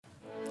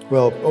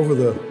Well, over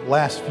the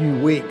last few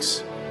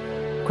weeks,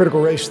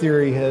 critical race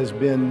theory has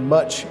been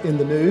much in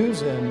the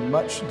news and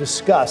much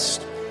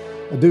discussed,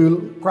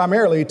 due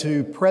primarily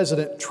to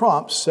President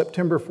Trump's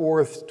September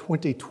 4th,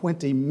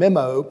 2020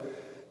 memo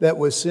that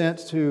was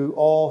sent to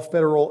all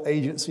federal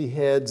agency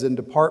heads and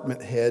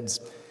department heads,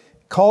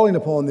 calling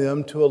upon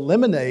them to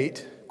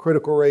eliminate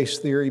critical race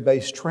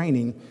theory-based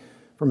training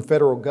from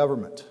federal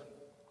government.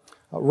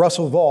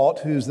 Russell Vaught,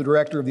 who's the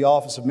director of the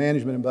Office of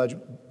Management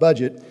and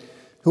Budget,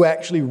 who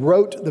actually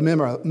wrote the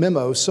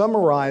memo,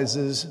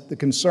 summarizes the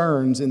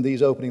concerns in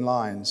these opening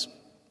lines.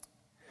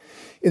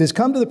 It has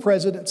come to the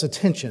President's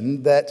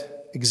attention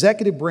that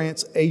executive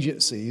branch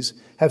agencies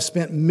have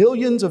spent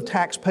millions of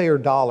taxpayer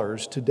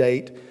dollars to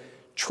date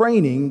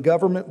training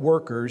government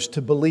workers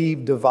to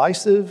believe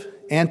divisive,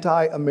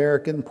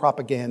 anti-American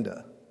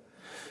propaganda.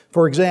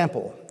 For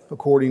example,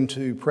 according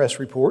to press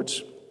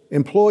reports,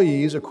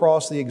 employees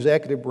across the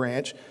executive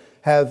branch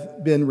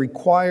have been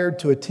required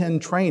to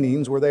attend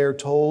trainings where they are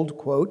told,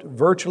 quote,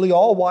 virtually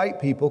all white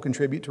people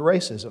contribute to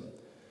racism,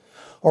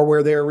 or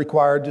where they are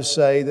required to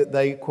say that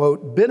they,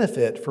 quote,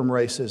 benefit from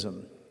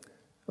racism.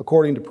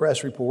 According to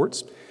press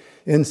reports,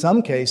 in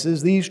some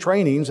cases, these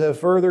trainings have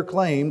further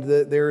claimed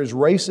that there is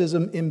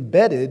racism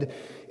embedded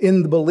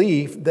in the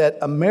belief that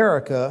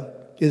America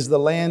is the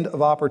land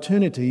of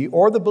opportunity,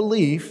 or the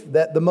belief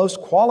that the most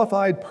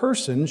qualified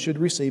person should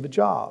receive a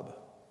job.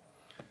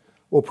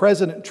 Well,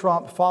 President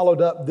Trump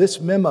followed up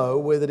this memo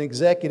with an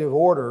executive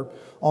order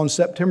on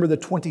September the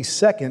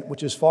 22nd,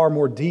 which is far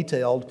more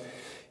detailed,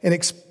 and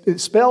it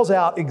spells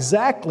out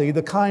exactly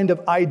the kind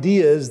of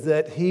ideas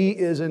that he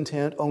is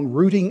intent on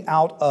rooting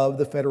out of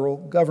the federal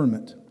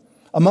government.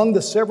 Among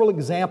the several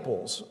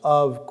examples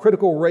of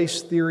critical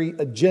race theory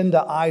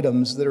agenda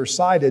items that are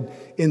cited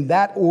in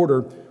that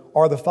order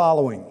are the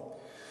following.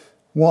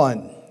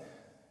 1,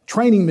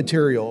 training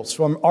materials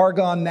from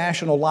Argonne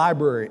National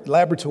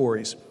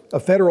Laboratories, a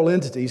federal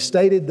entity,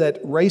 stated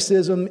that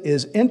racism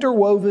is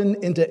interwoven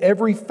into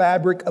every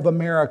fabric of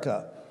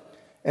America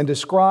and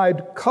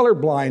described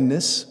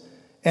colorblindness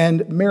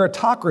and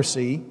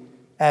meritocracy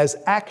as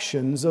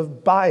actions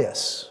of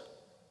bias.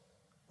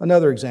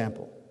 Another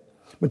example,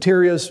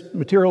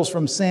 materials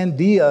from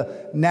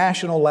Sandia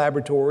National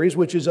Laboratories,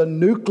 which is a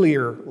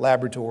nuclear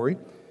laboratory,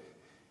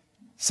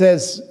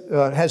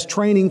 has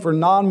training for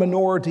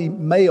non-minority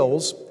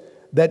males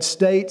that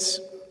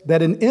states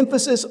that an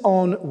emphasis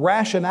on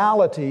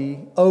rationality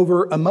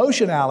over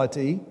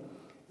emotionality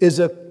is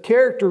a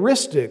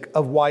characteristic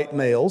of white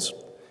males,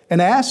 and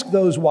ask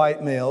those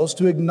white males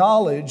to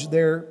acknowledge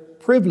their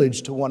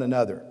privilege to one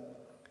another.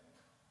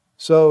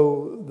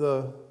 So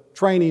the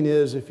training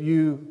is, if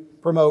you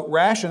promote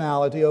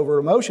rationality over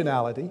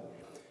emotionality,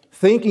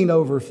 thinking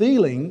over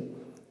feeling,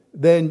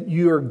 then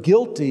you're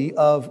guilty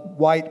of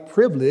white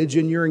privilege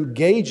and you're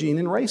engaging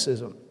in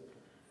racism.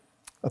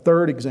 A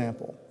third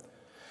example.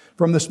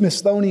 From the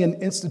Smithsonian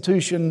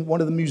Institution,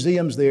 one of the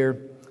museums there,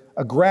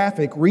 a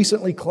graphic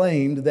recently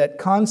claimed that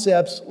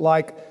concepts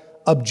like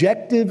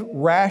objective,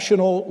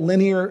 rational,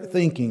 linear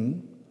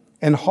thinking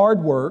and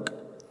hard work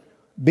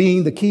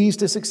being the keys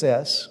to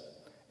success,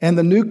 and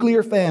the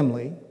nuclear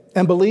family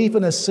and belief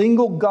in a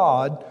single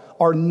God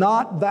are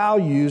not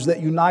values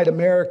that unite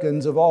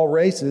Americans of all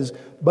races,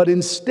 but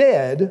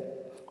instead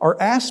are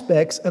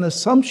aspects and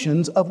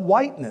assumptions of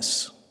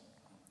whiteness.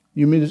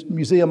 The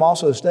museum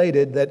also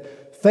stated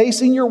that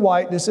facing your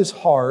whiteness is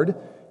hard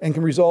and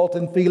can result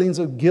in feelings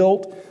of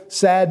guilt,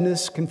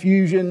 sadness,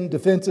 confusion,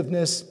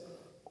 defensiveness,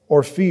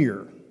 or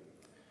fear.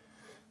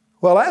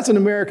 Well, as an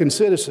American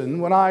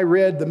citizen, when I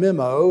read the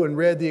memo and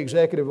read the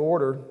executive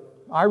order,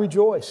 I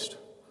rejoiced.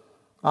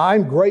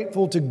 I'm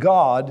grateful to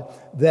God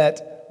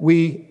that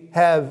we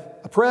have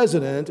a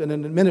president and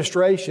an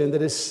administration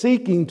that is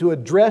seeking to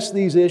address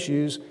these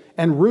issues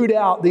and root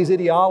out these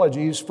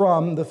ideologies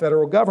from the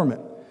federal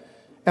government.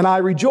 And I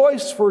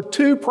rejoice for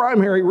two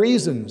primary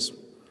reasons.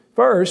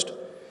 First,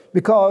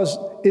 because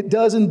it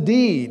does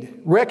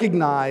indeed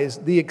recognize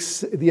the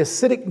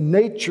acidic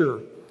nature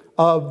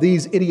of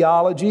these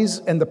ideologies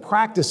and the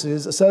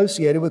practices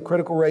associated with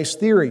critical race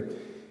theory.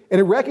 And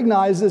it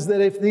recognizes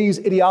that if these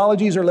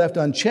ideologies are left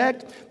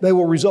unchecked, they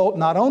will result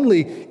not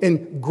only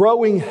in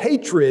growing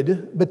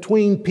hatred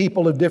between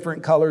people of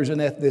different colors and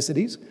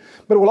ethnicities,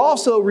 but it will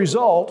also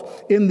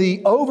result in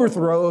the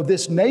overthrow of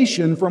this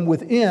nation from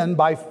within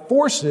by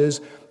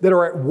forces that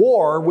are at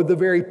war with the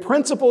very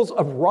principles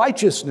of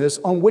righteousness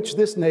on which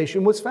this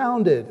nation was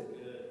founded.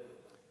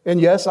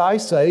 And yes, I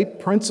say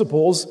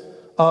principles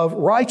of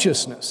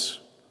righteousness.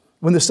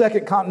 When the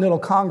Second Continental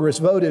Congress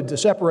voted to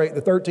separate the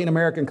 13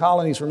 American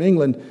colonies from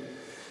England,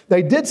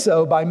 they did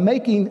so by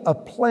making a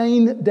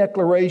plain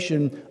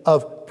declaration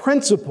of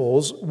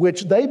principles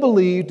which they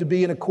believed to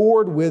be in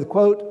accord with,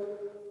 quote,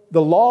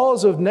 the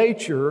laws of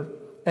nature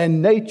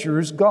and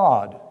nature's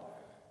God.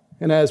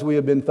 And as we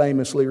have been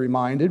famously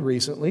reminded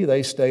recently,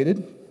 they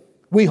stated,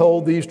 we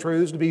hold these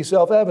truths to be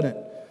self-evident.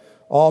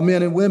 All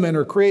men and women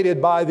are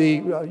created by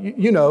the,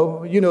 you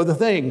know the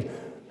thing.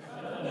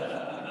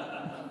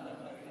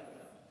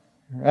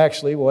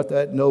 Actually, what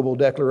that noble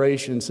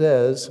declaration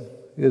says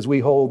as we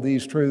hold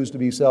these truths to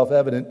be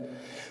self-evident,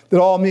 that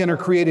all men are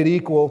created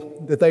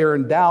equal, that they are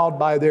endowed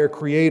by their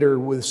Creator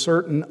with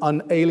certain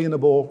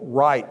unalienable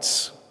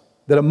rights,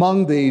 that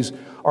among these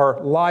are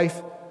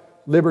life,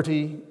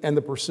 liberty, and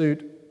the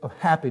pursuit of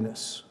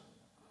happiness.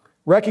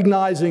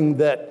 Recognizing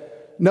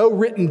that no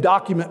written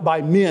document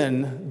by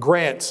men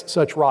grants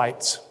such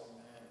rights,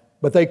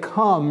 but they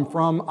come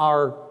from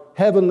our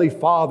Heavenly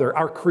Father,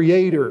 our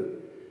Creator,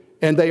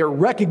 and they are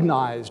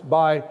recognized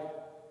by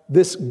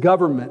this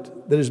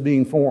government that is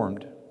being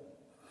formed.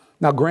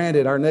 Now,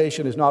 granted, our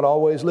nation has not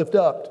always lived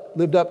up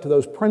to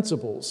those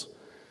principles,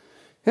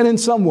 and in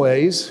some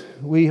ways,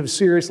 we have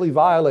seriously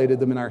violated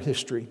them in our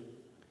history.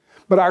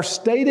 But our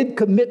stated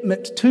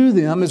commitment to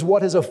them is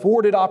what has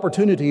afforded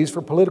opportunities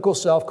for political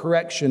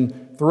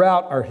self-correction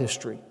throughout our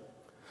history.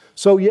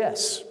 So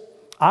yes,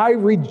 I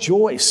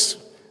rejoice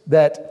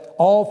that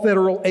all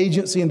federal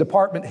agency and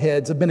department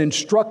heads have been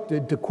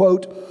instructed to,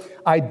 quote,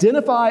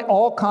 identify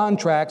all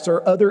contracts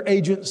or other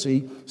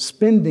agency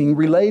spending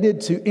related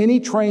to any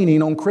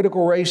training on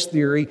critical race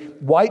theory,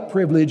 white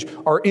privilege,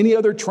 or any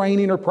other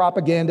training or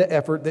propaganda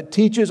effort that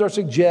teaches or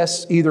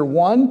suggests either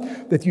one,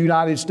 that the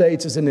United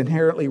States is an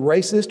inherently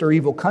racist or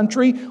evil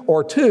country,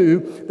 or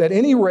two, that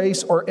any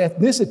race or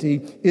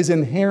ethnicity is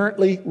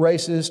inherently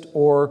racist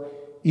or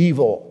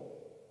evil.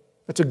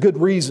 That's a good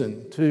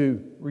reason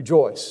to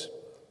rejoice.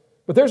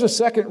 But there's a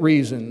second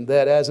reason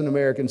that as an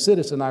American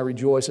citizen I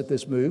rejoice at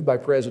this move by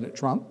President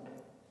Trump.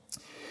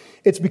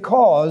 It's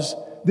because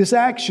this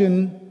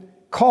action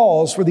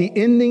calls for the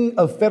ending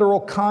of federal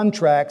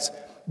contracts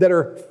that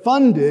are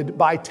funded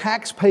by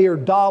taxpayer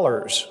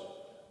dollars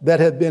that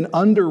have been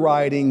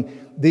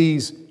underwriting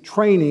these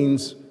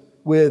trainings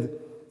with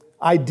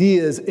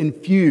ideas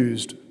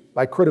infused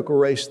by critical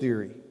race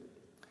theory.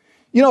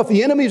 You know, if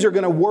the enemies are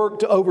going to work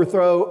to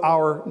overthrow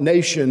our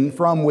nation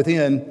from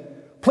within,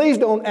 please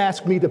don't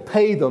ask me to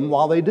pay them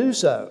while they do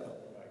so.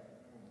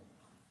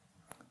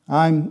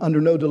 I'm under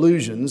no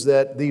delusions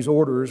that these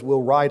orders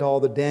will right all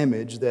the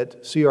damage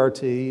that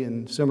CRT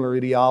and similar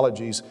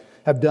ideologies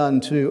have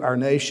done to our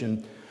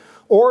nation,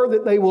 or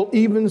that they will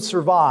even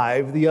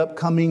survive the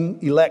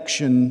upcoming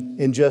election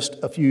in just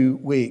a few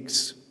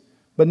weeks.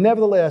 But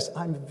nevertheless,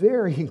 I'm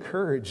very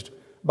encouraged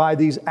by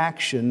these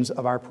actions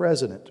of our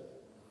president.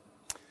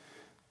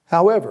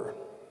 However,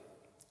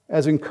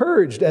 as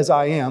encouraged as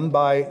I am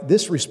by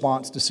this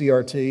response to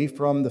CRT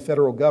from the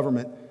federal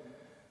government,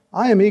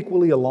 I am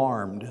equally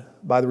alarmed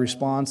by the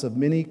response of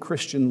many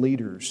Christian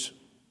leaders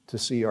to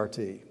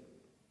CRT.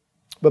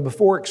 But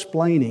before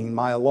explaining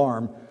my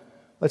alarm,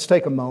 let's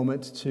take a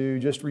moment to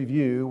just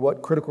review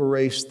what critical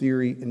race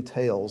theory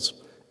entails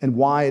and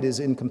why it is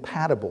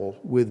incompatible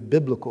with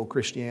biblical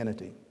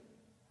Christianity.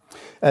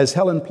 As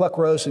Helen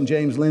Pluckrose and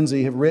James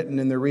Lindsay have written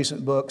in their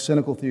recent book,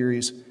 Cynical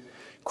Theories,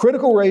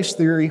 critical race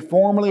theory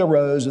formally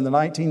arose in the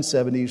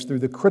 1970s through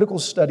the critical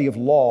study of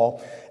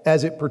law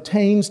as it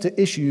pertains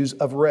to issues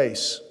of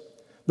race.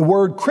 The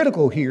word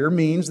critical here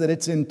means that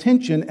its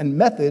intention and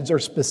methods are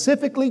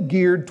specifically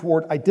geared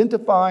toward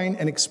identifying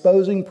and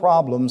exposing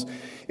problems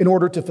in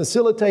order to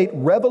facilitate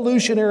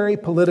revolutionary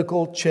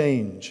political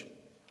change.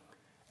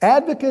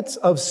 Advocates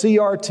of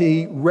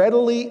CRT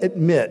readily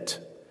admit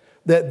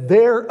that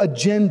their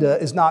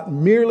agenda is not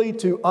merely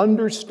to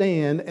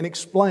understand and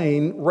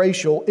explain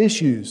racial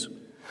issues,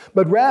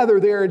 but rather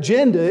their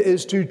agenda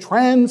is to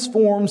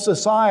transform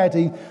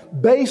society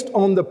based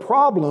on the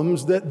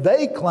problems that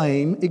they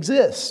claim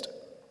exist.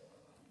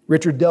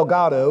 Richard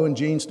Delgado in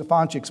Gene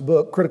Stefanchik's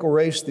book, Critical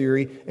Race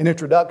Theory, an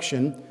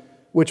introduction,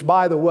 which,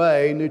 by the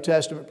way, New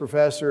Testament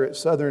professor at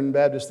Southern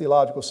Baptist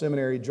Theological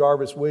Seminary,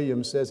 Jarvis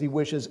Williams, says he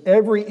wishes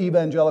every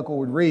evangelical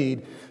would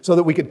read so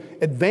that we could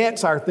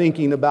advance our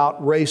thinking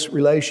about race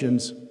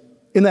relations.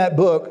 In that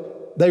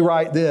book, they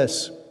write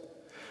this: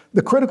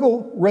 the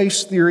critical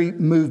race theory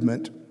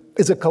movement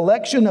is a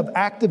collection of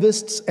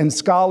activists and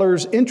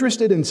scholars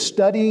interested in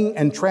studying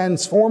and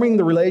transforming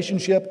the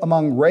relationship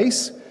among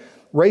race,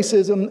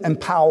 racism, and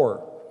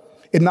power.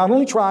 It not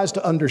only tries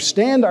to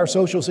understand our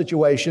social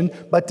situation,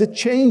 but to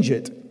change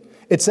it.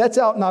 It sets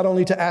out not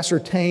only to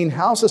ascertain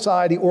how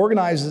society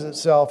organizes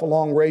itself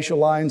along racial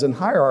lines and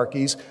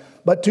hierarchies,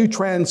 but to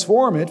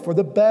transform it for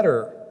the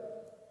better.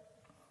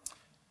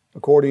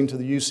 According to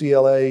the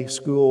UCLA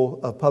School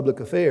of Public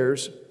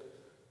Affairs,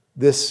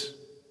 this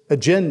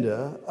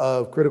agenda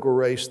of critical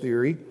race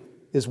theory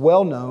is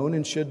well known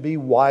and should be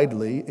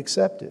widely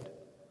accepted.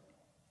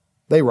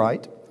 They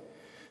write,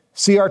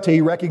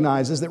 CRT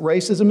recognizes that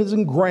racism is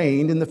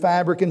ingrained in the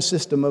fabric and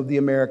system of the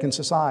American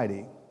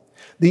society.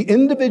 The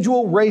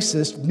individual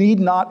racist need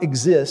not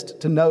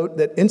exist to note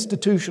that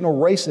institutional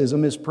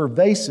racism is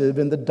pervasive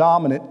in the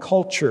dominant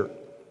culture.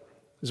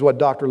 This is what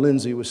Dr.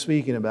 Lindsay was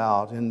speaking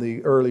about in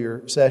the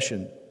earlier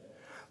session.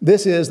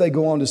 This is, they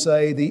go on to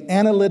say, the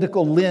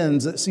analytical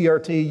lens that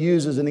CRT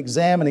uses in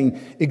examining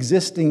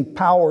existing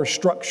power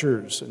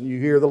structures. And you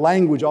hear the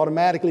language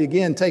automatically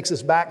again takes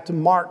us back to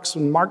Marx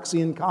and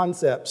Marxian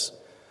concepts.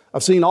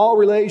 I've seen all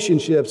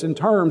relationships in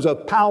terms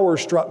of power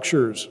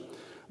structures,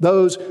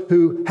 those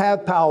who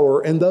have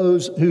power and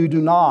those who do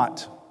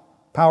not.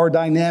 Power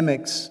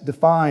dynamics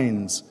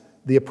defines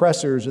the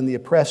oppressors and the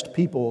oppressed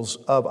peoples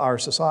of our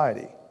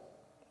society.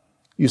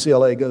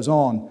 UCLA goes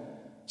on.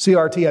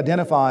 CRT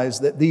identifies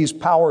that these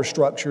power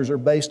structures are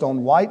based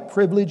on white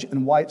privilege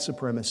and white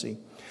supremacy,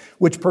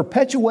 which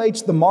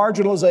perpetuates the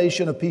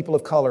marginalization of people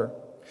of color.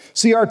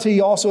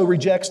 CRT also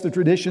rejects the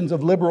traditions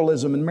of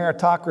liberalism and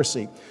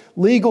meritocracy.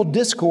 Legal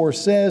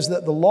discourse says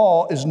that the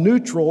law is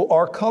neutral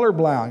or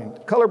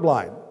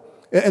colorblind.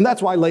 And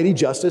that's why Lady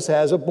Justice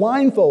has a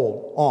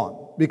blindfold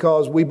on,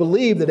 because we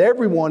believe that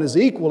everyone is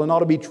equal and ought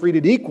to be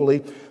treated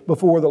equally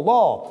before the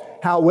law.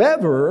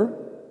 However,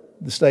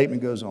 the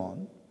statement goes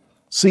on,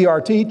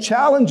 CRT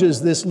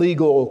challenges this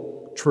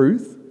legal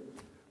truth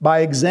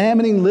by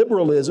examining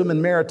liberalism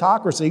and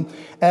meritocracy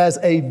as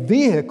a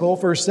vehicle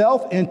for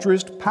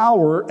self-interest,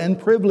 power, and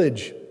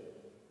privilege.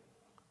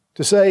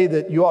 To say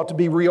that you ought to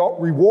be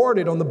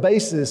rewarded on the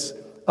basis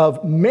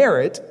of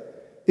merit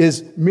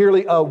is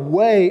merely a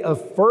way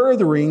of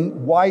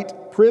furthering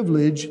white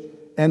privilege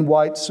and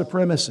white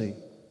supremacy.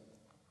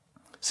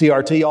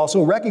 CRT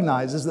also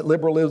recognizes that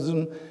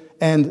liberalism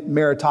and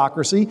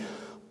meritocracy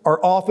are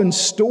often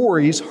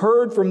stories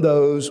heard from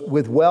those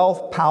with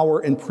wealth, power,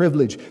 and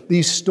privilege.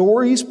 These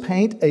stories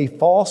paint a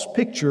false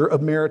picture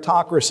of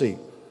meritocracy.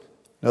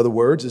 In other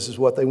words, this is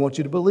what they want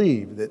you to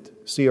believe,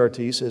 that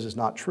CRT says is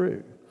not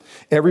true.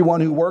 Everyone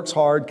who works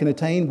hard can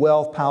attain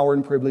wealth, power,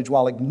 and privilege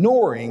while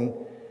ignoring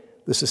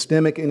the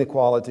systemic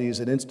inequalities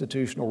that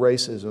institutional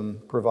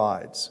racism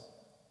provides.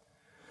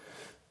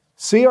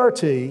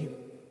 CRT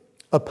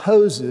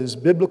opposes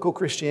biblical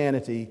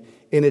Christianity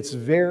in its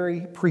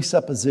very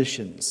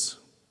presuppositions.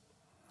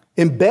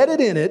 Embedded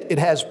in it, it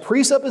has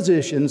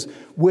presuppositions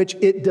which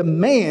it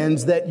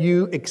demands that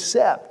you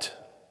accept.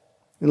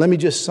 And let me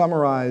just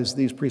summarize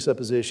these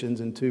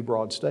presuppositions in two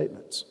broad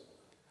statements.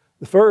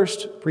 The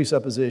first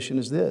presupposition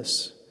is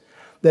this,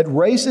 that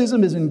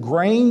racism is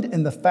ingrained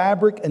in the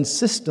fabric and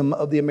system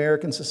of the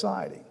American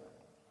society.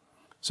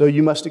 So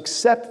you must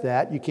accept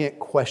that. You can't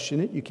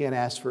question it. You can't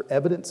ask for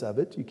evidence of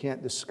it. You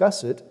can't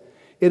discuss it.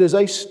 It is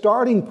a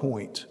starting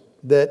point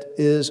that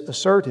is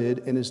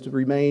asserted and is to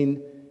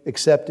remain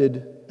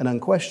accepted and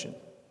unquestioned.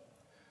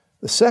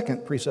 The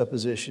second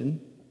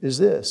presupposition is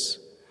this,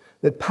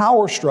 that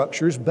power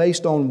structures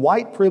based on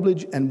white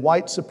privilege and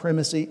white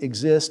supremacy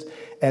exist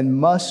and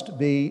must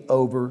be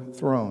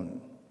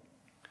overthrown.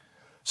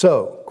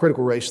 So,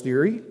 critical race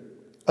theory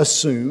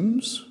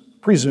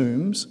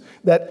presumes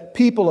that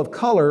people of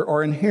color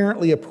are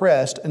inherently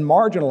oppressed and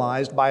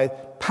marginalized by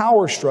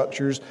power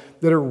structures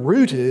that are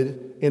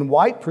rooted in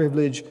white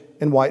privilege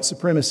and white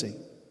supremacy.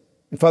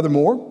 And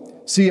furthermore,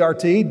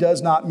 CRT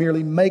does not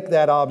merely make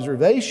that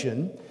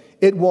observation,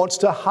 it wants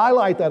to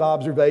highlight that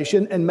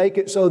observation and make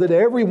it so that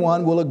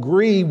everyone will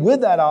agree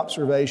with that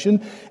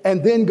observation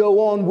and then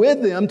go on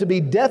with them to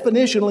be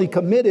definitionally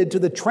committed to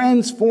the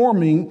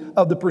transforming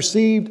of the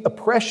perceived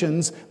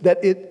oppressions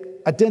that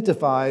it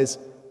identifies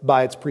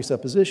by its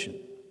presupposition.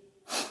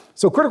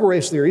 So critical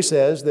race theory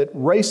says that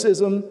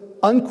racism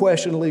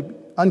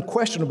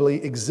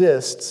unquestionably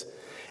exists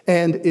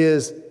and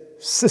is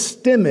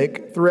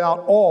systemic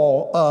throughout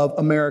all of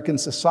American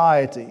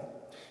society.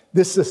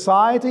 This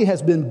society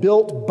has been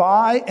built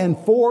by and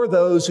for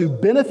those who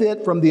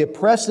benefit from the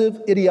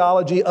oppressive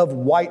ideology of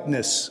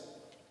whiteness.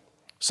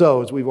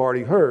 So, as we've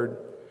already heard,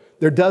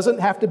 there doesn't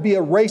have to be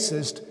a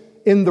racist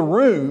in the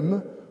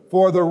room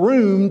for the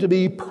room to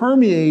be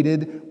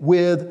permeated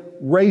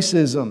with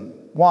racism.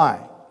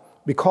 Why?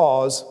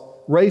 Because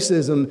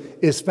racism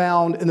is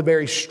found in the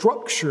very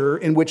structure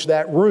in which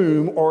that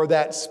room or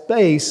that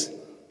space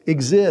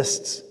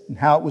exists and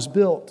how it was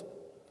built.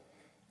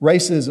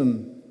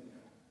 Racism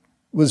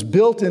was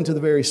built into the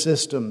very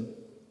system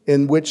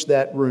in which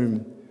that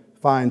room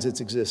finds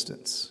its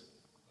existence.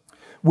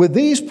 With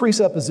these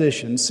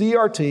presuppositions,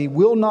 CRT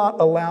will not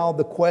allow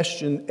the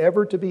question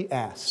ever to be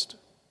asked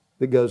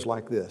that goes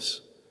like this.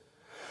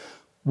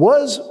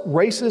 Was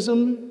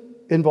racism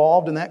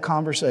involved in that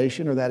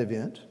conversation or that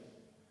event?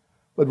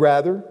 But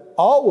rather,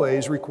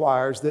 always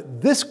requires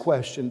that this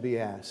question be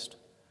asked.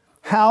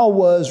 How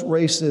was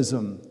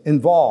racism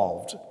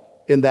involved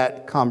in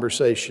that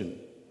conversation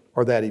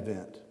or that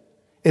event?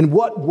 In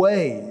what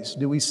ways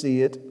do we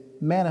see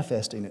it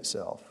manifesting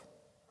itself?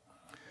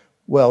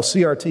 Well,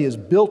 CRT is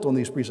built on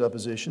these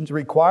presuppositions. It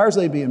requires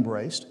they be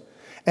embraced.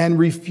 And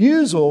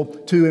refusal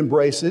to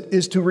embrace it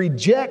is to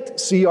reject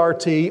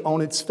CRT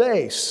on its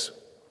face.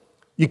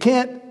 You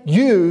can't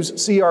use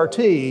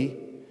CRT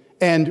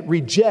and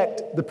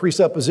reject the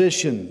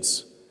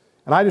presuppositions.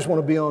 And I just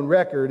want to be on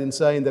record in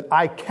saying that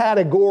I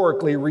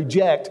categorically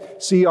reject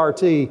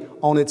CRT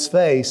on its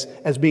face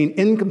as being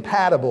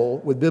incompatible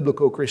with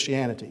biblical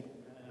Christianity.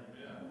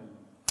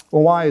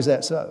 Well, why is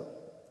that so?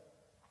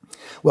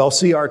 Well,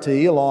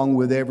 CRT, along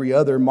with every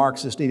other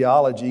Marxist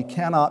ideology,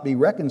 cannot be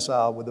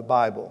reconciled with the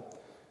Bible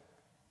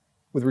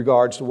with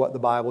regards to what the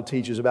Bible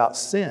teaches about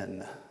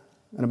sin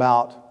and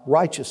about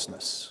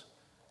righteousness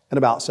and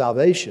about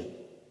salvation.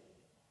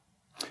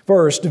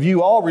 First, to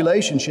view all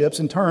relationships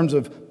in terms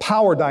of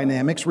power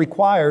dynamics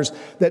requires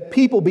that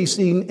people be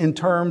seen in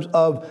terms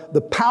of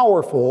the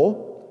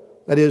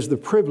powerful, that is, the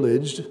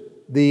privileged,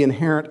 the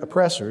inherent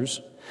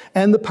oppressors,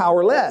 and the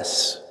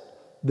powerless,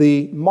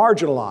 the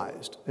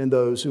marginalized, and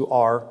those who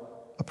are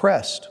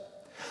oppressed.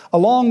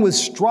 Along with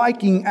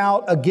striking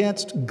out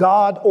against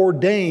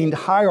God-ordained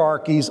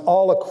hierarchies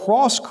all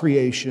across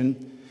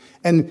creation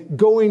and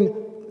going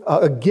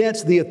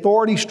against the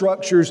authority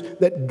structures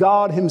that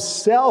God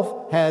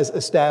Himself has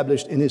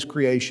established in His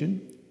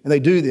creation. And they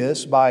do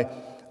this by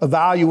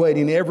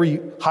evaluating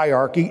every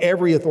hierarchy,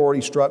 every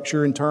authority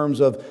structure in terms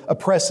of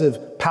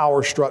oppressive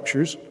power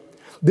structures.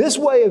 This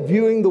way of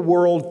viewing the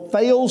world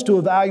fails to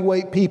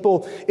evaluate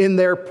people in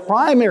their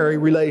primary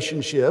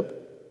relationship,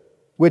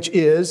 which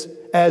is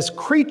as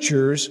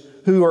creatures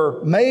who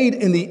are made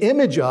in the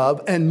image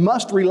of and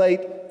must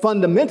relate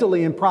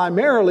fundamentally and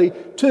primarily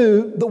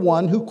to the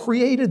one who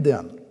created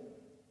them.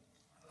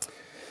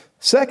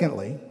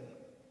 Secondly,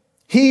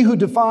 he who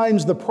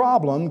defines the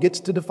problem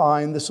gets to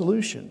define the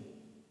solution.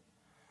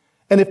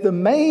 And if the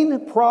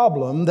main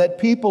problem that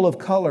people of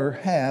color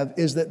have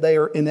is that they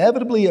are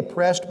inevitably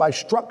oppressed by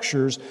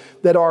structures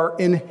that are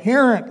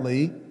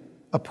inherently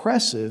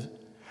oppressive,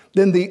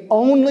 then the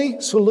only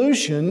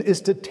solution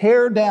is to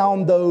tear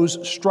down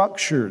those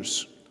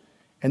structures.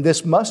 And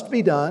this must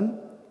be done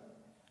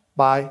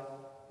by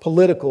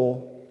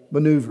political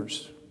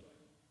maneuvers.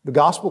 The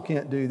gospel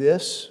can't do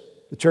this.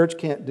 The church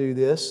can't do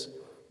this.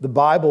 The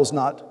Bible's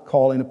not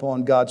calling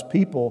upon God's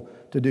people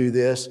to do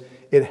this.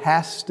 It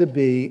has to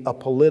be a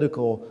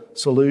political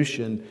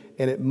solution,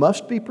 and it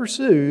must be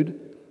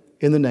pursued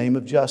in the name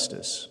of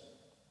justice.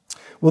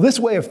 Well, this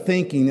way of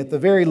thinking, at the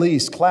very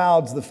least,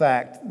 clouds the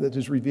fact that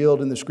is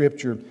revealed in the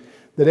Scripture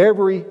that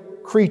every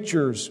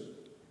creature's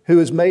who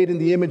is made in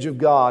the image of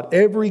God,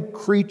 every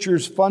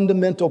creature's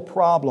fundamental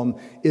problem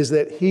is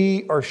that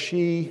he or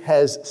she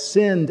has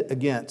sinned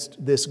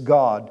against this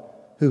God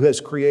who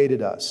has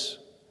created us.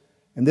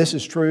 And this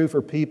is true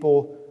for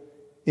people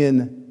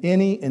in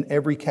any and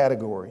every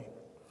category,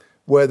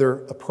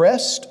 whether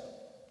oppressed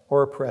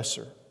or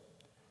oppressor,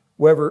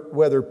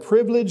 whether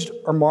privileged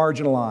or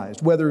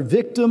marginalized, whether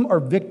victim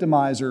or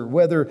victimizer,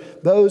 whether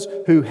those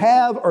who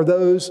have or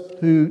those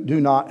who do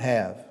not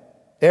have.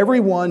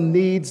 Everyone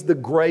needs the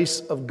grace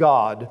of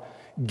God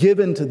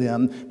given to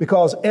them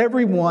because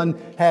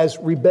everyone has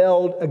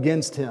rebelled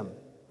against Him.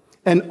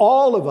 And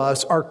all of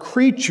us are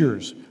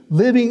creatures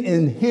living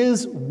in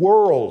His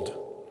world.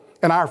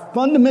 And our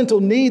fundamental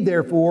need,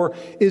 therefore,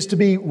 is to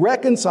be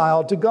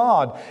reconciled to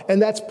God.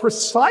 And that's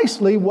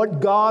precisely what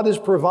God has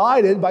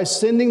provided by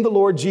sending the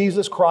Lord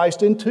Jesus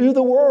Christ into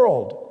the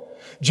world.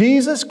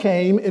 Jesus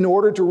came in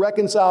order to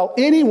reconcile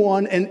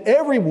anyone and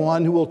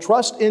everyone who will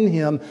trust in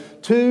Him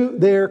to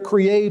their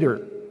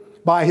Creator.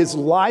 By His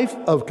life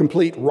of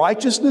complete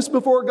righteousness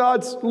before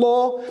God's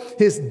law,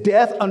 His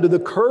death under the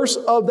curse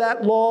of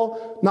that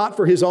law, not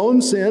for His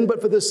own sin,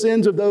 but for the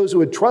sins of those who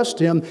would trust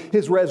Him,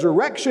 His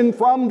resurrection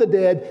from the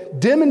dead,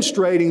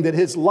 demonstrating that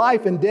His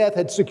life and death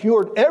had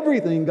secured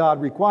everything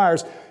God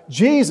requires.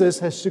 Jesus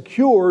has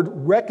secured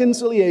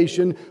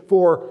reconciliation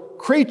for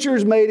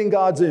creatures made in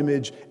God's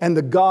image and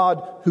the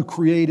God who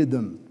created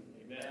them.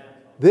 Amen.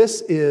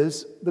 This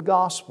is the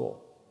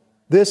gospel.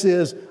 This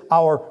is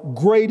our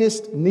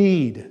greatest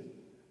need.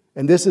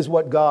 And this is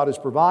what God has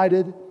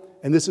provided,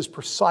 and this is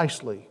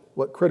precisely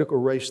what critical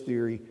race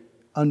theory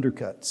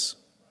undercuts.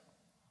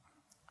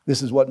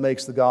 This is what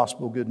makes the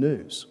gospel good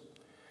news.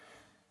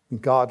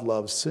 God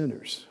loves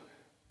sinners.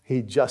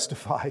 He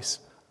justifies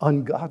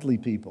ungodly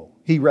people.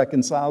 He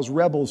reconciles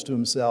rebels to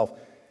Himself.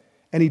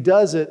 And He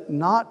does it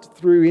not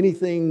through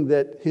anything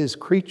that His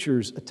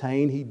creatures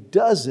attain. He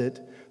does it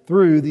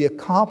through the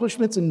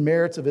accomplishments and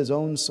merits of His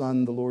own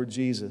Son, the Lord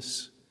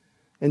Jesus.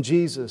 And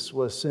Jesus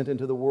was sent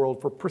into the world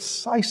for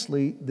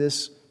precisely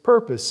this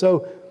purpose.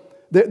 So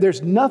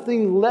there's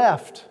nothing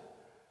left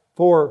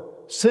for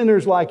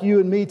sinners like you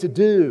and me to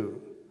do.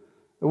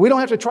 We don't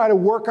have to try to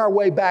work our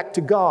way back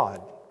to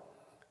God.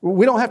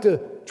 We don't have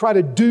to try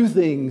to do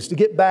things to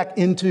get back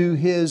into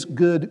His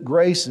good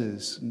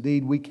graces.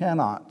 Indeed, we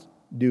cannot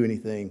do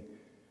anything.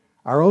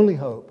 Our only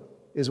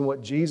hope is in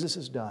what Jesus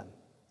has done.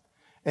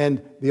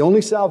 And the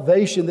only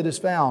salvation that is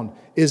found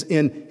is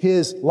in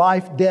His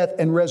life, death,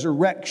 and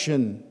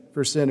resurrection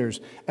for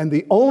sinners. And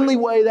the only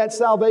way that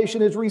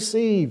salvation is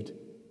received,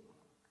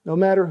 no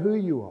matter who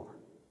you are,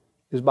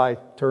 is by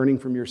turning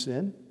from your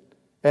sin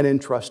and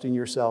entrusting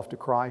yourself to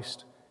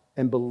Christ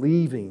and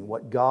believing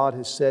what God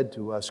has said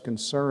to us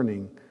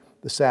concerning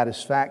the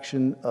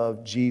satisfaction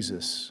of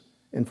Jesus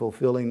in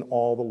fulfilling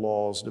all the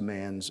law's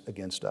demands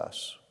against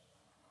us.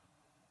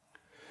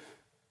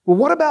 Well,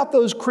 what about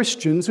those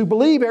Christians who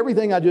believe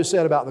everything I just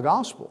said about the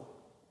gospel?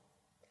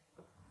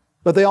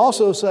 But they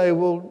also say,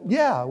 well,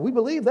 yeah, we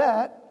believe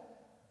that.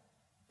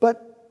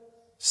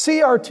 But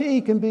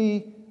CRT can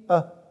be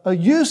a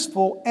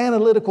useful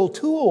analytical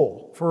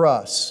tool for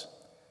us.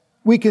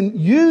 We can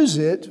use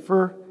it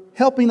for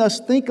helping us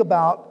think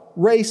about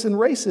race and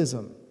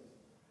racism.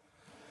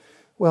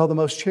 Well, the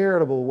most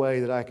charitable way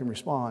that I can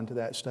respond to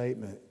that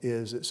statement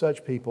is that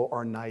such people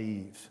are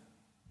naive.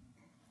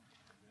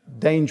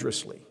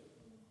 Dangerously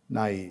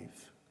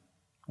naive.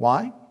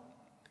 Why?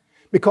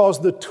 Because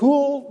the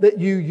tool that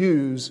you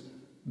use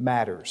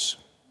matters.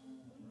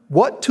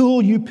 What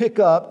tool you pick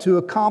up to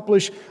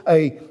accomplish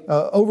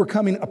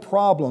overcoming a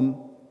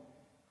problem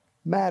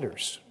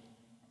matters.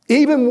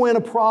 Even when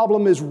a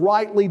problem is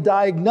rightly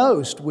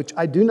diagnosed, which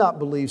I do not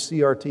believe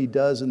CRT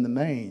does in the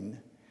main,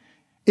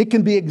 it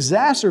can be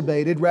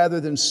exacerbated rather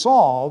than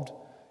solved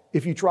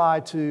if you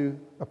try to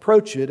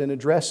approach it and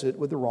address it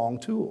with the wrong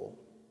tool.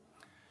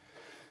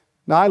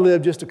 Now, I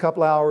live just a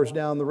couple hours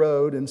down the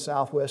road in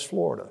Southwest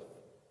Florida.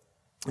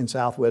 In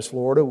Southwest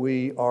Florida,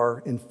 we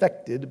are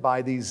infected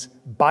by these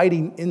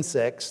biting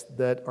insects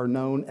that are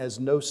known as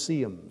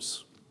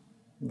no-see-ums.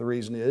 The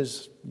reason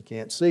is you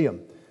can't see them,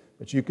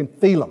 but you can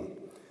feel them.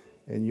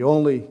 And you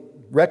only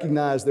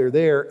recognize they're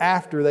there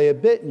after they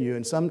have bitten you.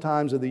 And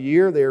sometimes of the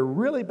year, they're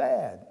really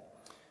bad.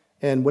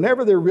 And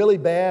whenever they're really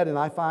bad and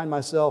I find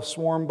myself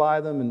swarmed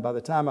by them, and by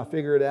the time I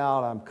figure it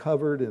out, I'm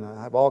covered and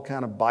I have all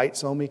kind of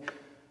bites on me,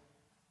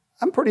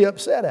 I'm pretty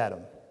upset at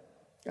them.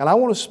 And I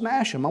want to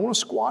smash them. I want to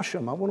squash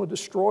them. I want to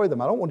destroy them.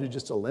 I don't want to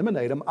just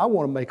eliminate them. I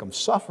want to make them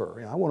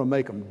suffer. I want to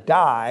make them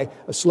die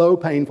a slow,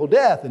 painful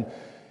death.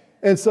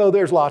 And so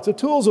there's lots of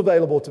tools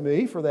available to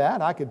me for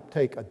that. I could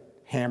take a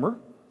hammer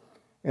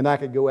and I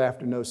could go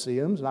after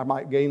no-see-ums, and I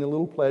might gain a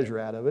little pleasure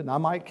out of it, and I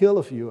might kill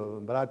a few of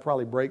them, but I'd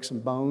probably break some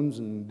bones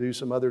and do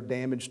some other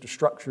damage to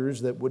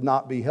structures that would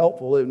not be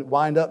helpful. It would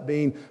wind up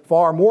being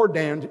far more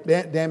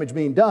damage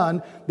being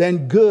done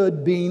than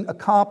good being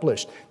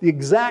accomplished. The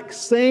exact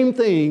same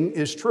thing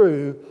is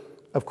true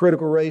of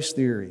critical race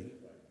theory.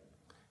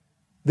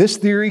 This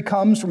theory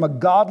comes from a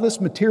godless,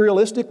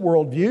 materialistic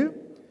worldview.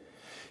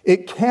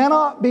 It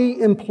cannot be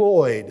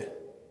employed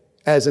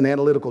as an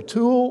analytical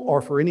tool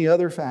or for any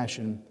other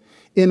fashion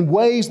in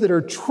ways that are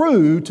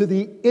true to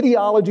the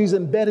ideologies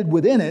embedded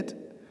within it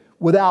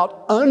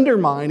without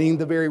undermining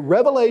the very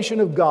revelation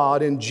of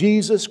God in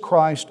Jesus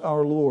Christ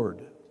our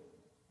Lord.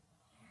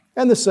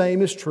 And the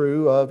same is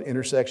true of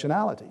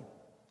intersectionality,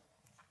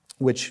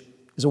 which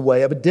is a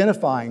way of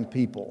identifying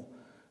people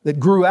that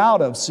grew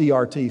out of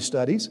CRT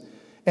studies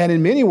and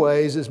in many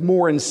ways is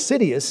more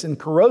insidious and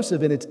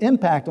corrosive in its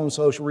impact on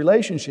social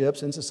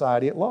relationships and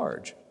society at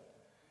large.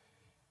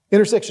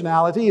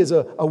 Intersectionality is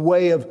a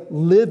way of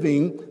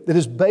living that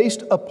is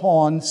based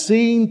upon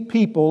seeing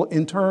people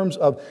in terms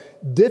of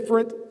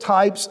different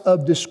types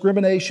of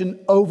discrimination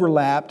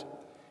overlapped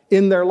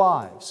in their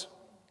lives,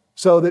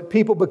 so that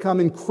people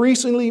become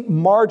increasingly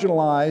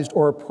marginalized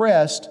or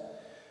oppressed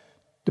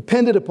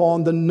dependent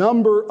upon the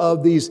number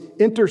of these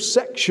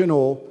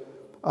intersectional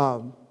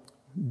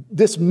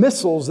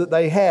dismissals that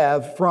they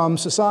have from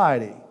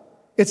society.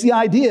 It's the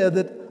idea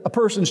that a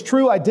person's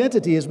true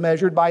identity is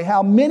measured by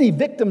how many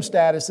victim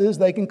statuses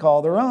they can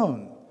call their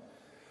own.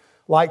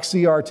 Like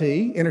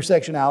CRT,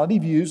 intersectionality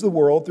views the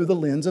world through the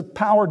lens of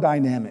power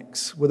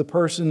dynamics, with a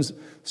person's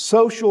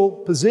social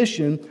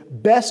position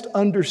best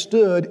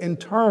understood in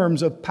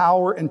terms of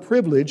power and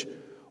privilege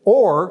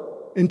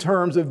or in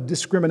terms of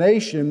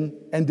discrimination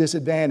and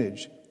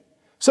disadvantage.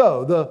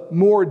 So, the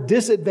more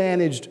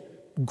disadvantaged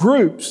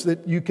groups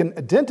that you can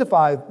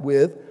identify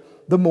with,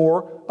 the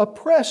more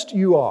oppressed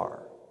you are.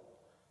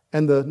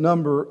 And the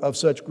number of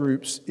such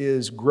groups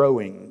is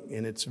growing,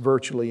 and it's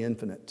virtually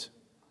infinite.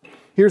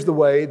 Here's the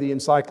way the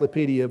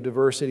Encyclopedia of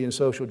Diversity and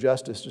Social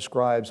Justice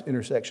describes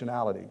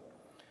intersectionality.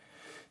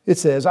 It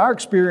says, our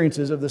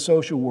experiences of the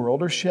social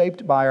world are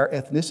shaped by our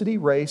ethnicity,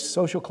 race,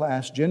 social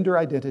class, gender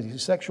identity,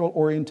 sexual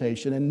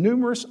orientation, and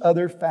numerous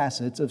other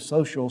facets of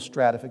social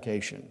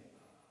stratification.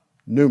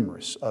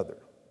 Numerous other.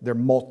 They're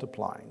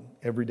multiplying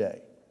every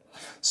day.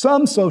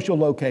 Some social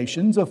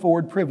locations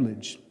afford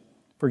privilege,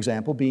 for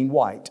example, being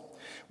white,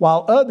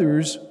 while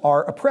others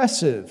are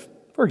oppressive,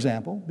 for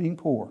example, being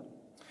poor.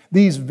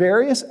 These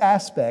various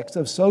aspects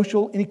of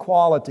social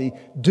inequality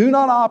do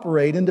not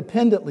operate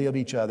independently of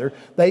each other.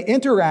 They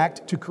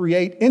interact to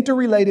create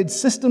interrelated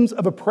systems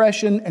of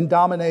oppression and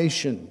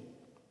domination.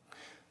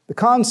 The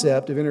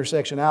concept of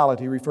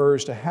intersectionality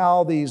refers to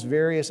how these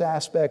various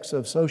aspects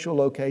of social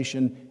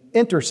location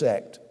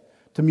intersect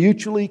to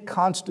mutually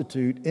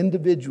constitute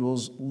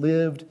individuals'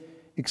 lived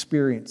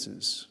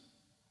experiences.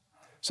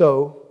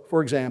 So,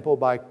 for example,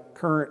 by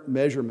current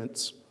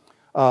measurements,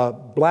 a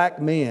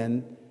black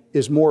man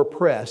is more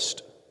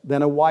oppressed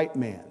than a white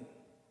man.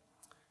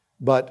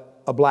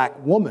 But a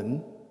black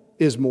woman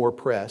is more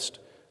oppressed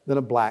than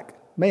a black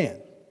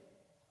man.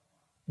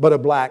 But a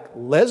black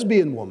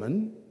lesbian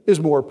woman is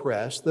more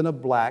oppressed than a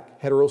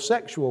black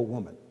heterosexual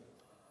woman.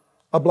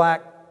 A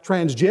black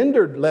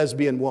transgendered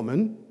lesbian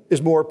woman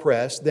is more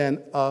oppressed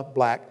than a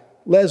black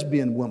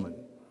lesbian woman.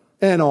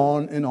 And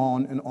on and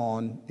on and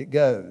on it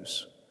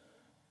goes.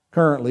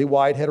 Currently,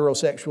 white,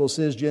 heterosexual,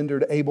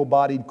 cisgendered,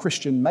 able-bodied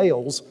Christian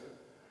males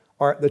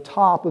are at the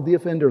top of the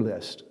offender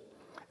list.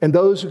 And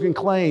those who can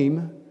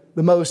claim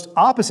the most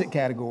opposite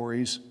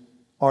categories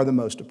are the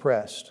most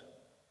oppressed.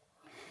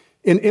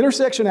 In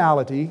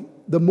intersectionality,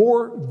 the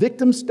more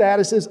victim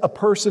statuses a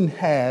person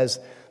has,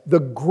 the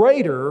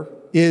greater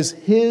is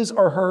his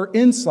or her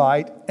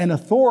insight and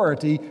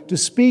authority to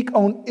speak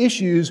on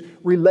issues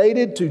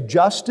related to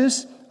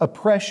justice,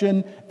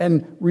 oppression,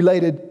 and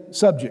related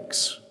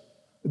subjects.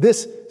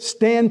 This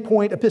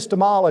standpoint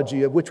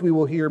epistemology, of which we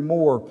will hear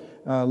more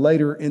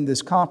later in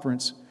this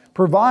conference,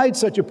 provides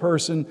such a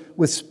person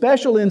with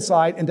special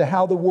insight into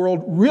how the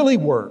world really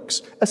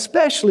works,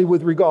 especially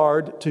with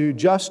regard to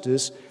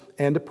justice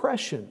and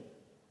oppression.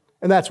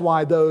 And that's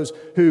why those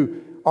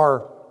who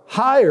are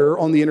higher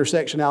on the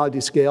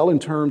intersectionality scale in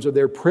terms of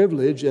their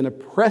privilege and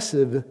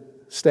oppressive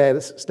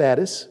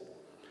status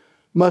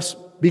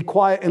must be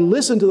quiet and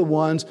listen to the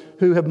ones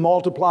who have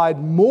multiplied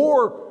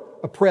more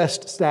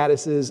oppressed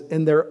statuses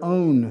in their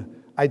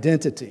own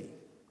identity.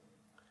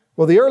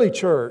 Well, the early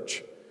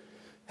church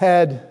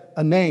had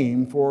a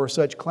name for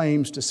such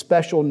claims to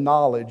special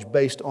knowledge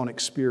based on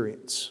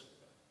experience.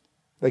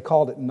 They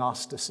called it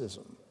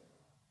Gnosticism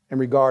and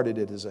regarded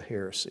it as a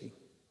heresy.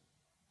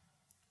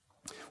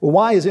 Well,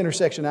 why is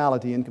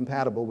intersectionality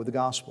incompatible with the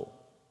gospel?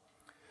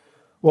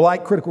 Well,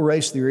 like critical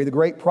race theory, the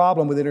great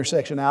problem with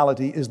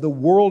intersectionality is the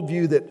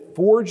worldview that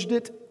forged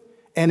it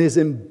and is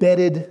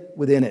embedded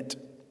within it.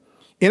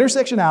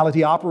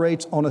 Intersectionality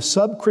operates on a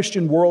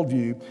sub-Christian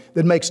worldview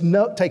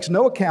that takes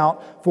no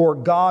account for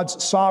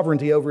God's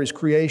sovereignty over His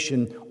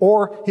creation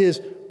or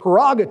His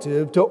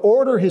prerogative to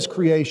order His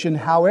creation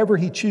however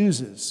He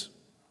chooses.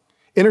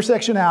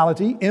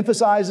 Intersectionality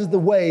emphasizes the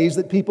ways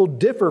that people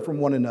differ from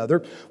one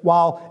another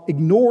while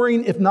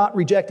ignoring, if not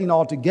rejecting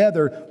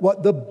altogether,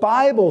 what the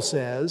Bible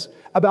says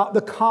about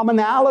the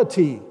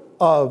commonality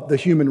of the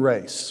human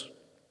race.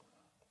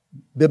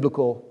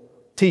 Biblical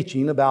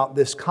teaching about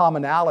this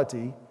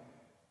commonality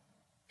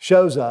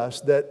shows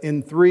us that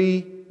in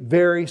three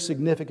very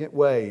significant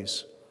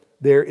ways,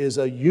 there is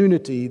a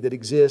unity that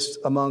exists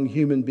among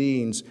human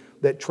beings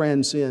that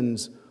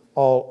transcends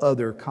all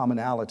other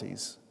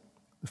commonalities.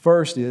 The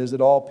first is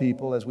that all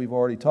people, as we've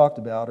already talked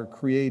about, are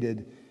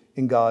created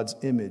in God's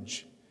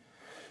image.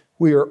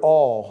 We are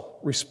all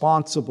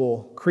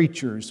responsible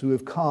creatures who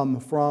have come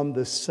from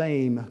the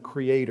same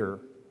Creator.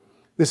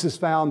 This is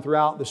found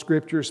throughout the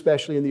Scripture,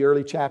 especially in the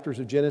early chapters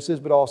of Genesis,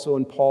 but also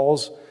in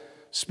Paul's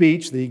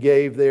speech that he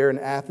gave there in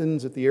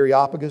Athens at the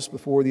Areopagus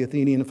before the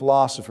Athenian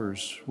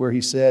philosophers, where he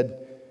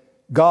said,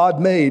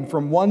 God made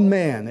from one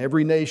man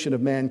every nation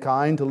of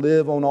mankind to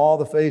live on all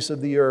the face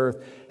of the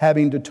earth,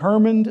 having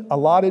determined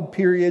allotted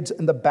periods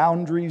and the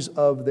boundaries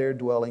of their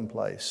dwelling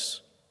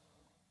place.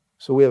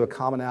 So we have a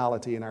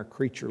commonality in our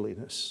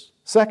creatureliness.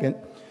 Second,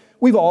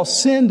 we've all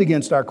sinned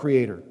against our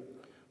Creator.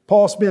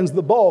 Paul spends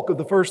the bulk of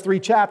the first 3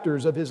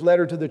 chapters of his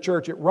letter to the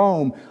church at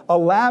Rome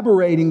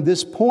elaborating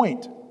this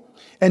point.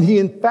 And he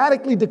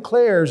emphatically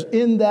declares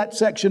in that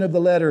section of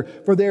the letter,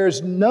 for there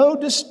is no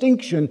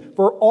distinction,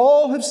 for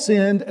all have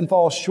sinned and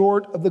fall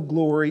short of the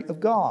glory of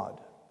God.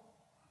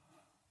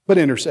 But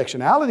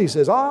intersectionality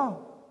says,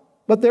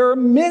 but there are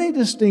many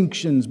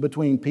distinctions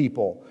between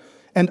people.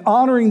 And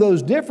honoring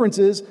those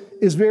differences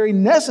is very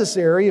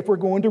necessary if we're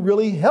going to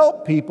really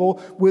help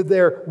people with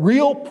their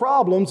real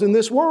problems in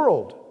this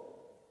world.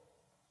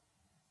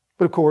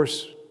 But of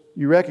course,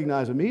 you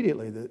recognize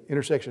immediately that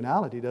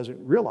intersectionality doesn't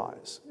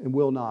realize and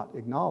will not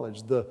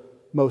acknowledge the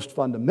most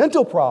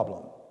fundamental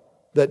problem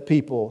that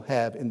people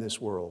have in this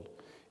world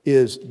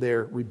is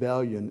their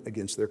rebellion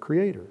against their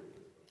Creator.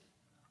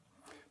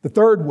 The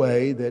third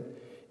way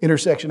that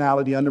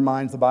intersectionality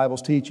undermines the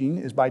Bible's teaching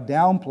is by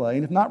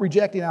downplaying, if not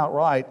rejecting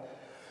outright,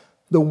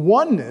 the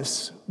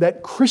oneness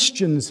that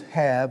Christians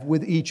have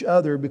with each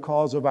other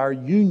because of our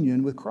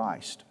union with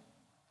Christ.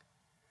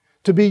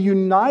 To be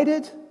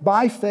united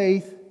by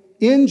faith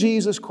in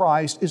Jesus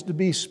Christ is to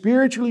be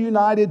spiritually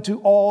united to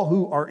all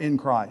who are in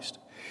Christ.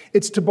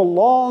 It's to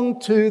belong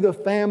to the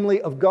family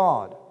of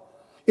God.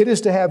 It is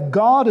to have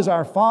God as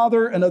our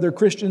Father and other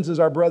Christians as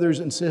our brothers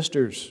and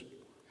sisters.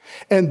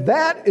 And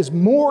that is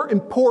more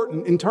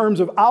important in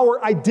terms of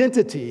our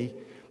identity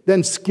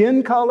than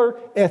skin color,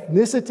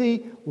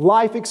 ethnicity,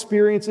 life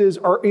experiences,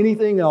 or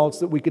anything else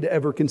that we could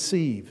ever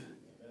conceive.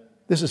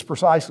 This is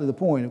precisely the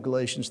point of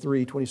Galatians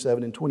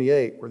 3:27 and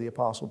 28, where the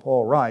Apostle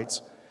Paul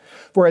writes,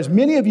 For as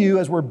many of you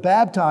as were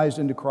baptized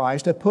into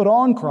Christ have put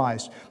on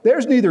Christ.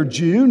 There's neither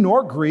Jew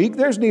nor Greek.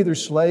 There's neither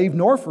slave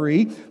nor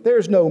free.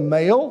 There's no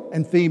male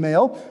and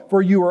female,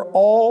 for you are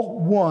all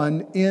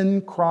one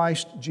in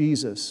Christ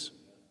Jesus.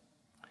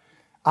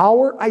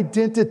 Our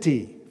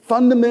identity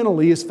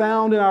fundamentally is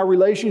found in our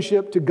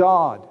relationship to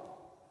God.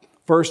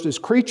 First as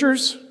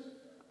creatures,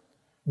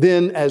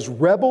 then as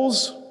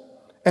rebels,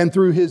 and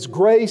through His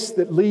grace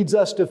that leads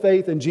us to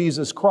faith in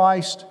Jesus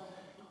Christ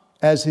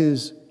as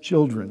His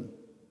children.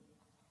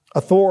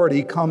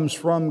 Authority comes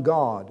from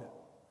God,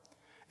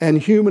 and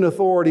human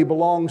authority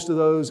belongs to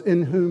those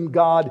in whom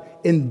God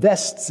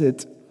invests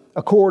it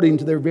according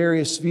to their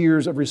various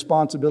spheres of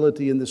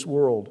responsibility in this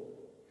world.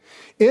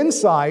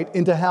 Insight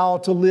into how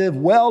to live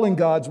well in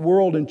God's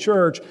world and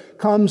church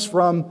comes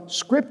from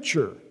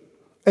Scripture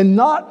and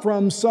not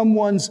from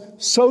someone's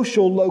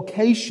social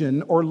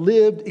location or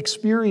lived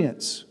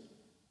experience.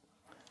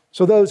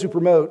 So those who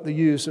promote the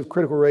use of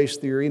critical race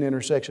theory and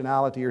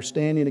intersectionality are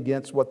standing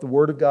against what the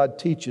Word of God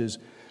teaches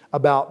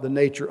about the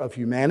nature of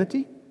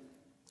humanity,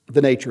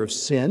 the nature of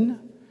sin,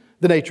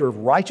 the nature of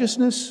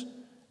righteousness,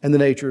 and the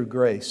nature of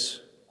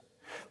grace.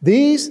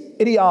 These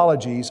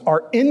ideologies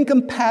are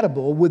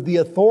incompatible with the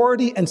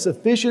authority and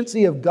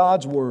sufficiency of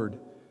God's Word,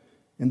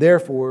 and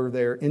therefore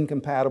they're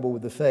incompatible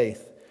with the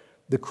faith,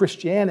 the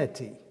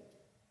Christianity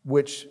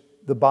which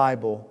the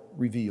Bible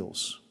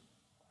reveals.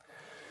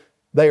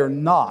 They are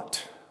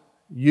not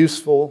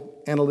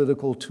useful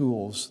analytical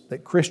tools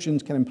that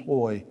Christians can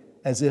employ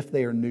as if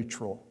they are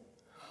neutral.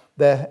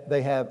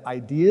 They have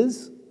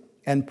ideas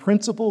and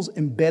principles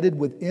embedded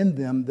within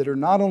them that are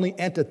not only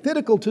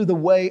antithetical to the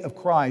way of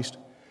Christ,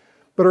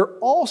 but are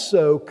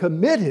also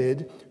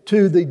committed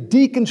to the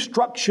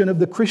deconstruction of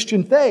the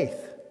Christian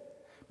faith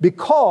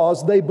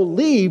because they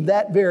believe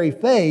that very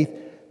faith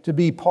to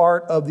be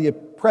part of the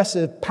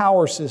oppressive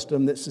power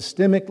system that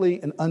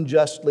systemically and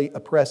unjustly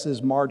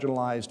oppresses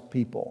marginalized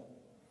people.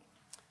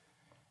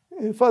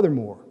 And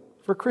furthermore,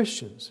 for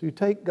Christians who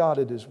take God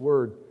at His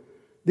word,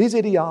 these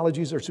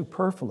ideologies are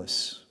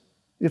superfluous.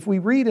 If we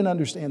read and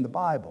understand the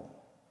Bible,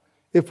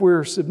 if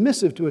we're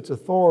submissive to its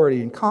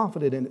authority and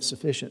confident in its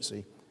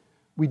sufficiency,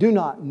 we do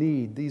not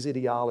need these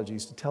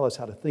ideologies to tell us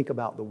how to think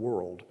about the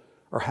world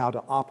or how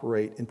to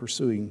operate in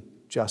pursuing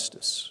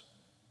justice.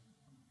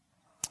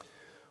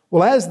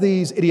 Well, as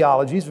these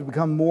ideologies have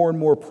become more and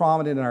more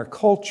prominent in our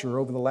culture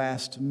over the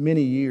last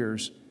many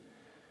years,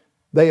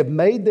 they have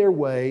made their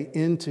way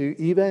into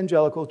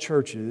evangelical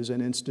churches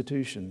and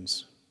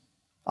institutions.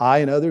 I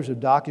and others have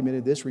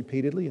documented this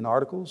repeatedly in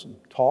articles and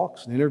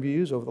talks and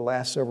interviews over the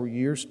last several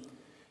years.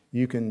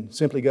 You can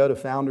simply go to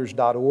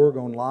founders.org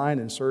online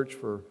and search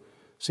for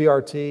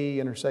CRT,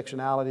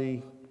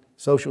 intersectionality,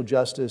 social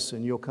justice,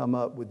 and you'll come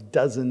up with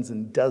dozens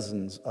and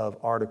dozens of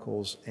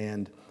articles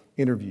and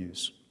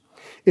interviews.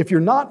 If you're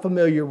not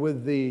familiar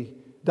with the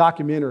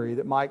documentary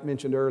that Mike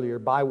mentioned earlier,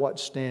 By What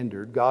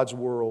Standard? God's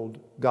World,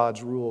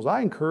 God's Rules,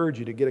 I encourage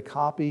you to get a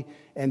copy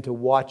and to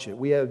watch it.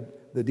 We have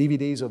the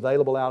DVDs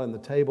available out on the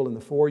table in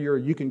the foyer.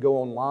 You can go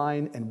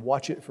online and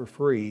watch it for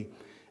free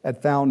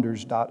at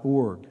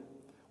founders.org.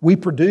 We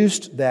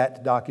produced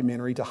that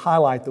documentary to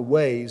highlight the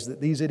ways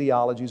that these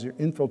ideologies are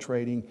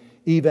infiltrating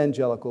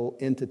evangelical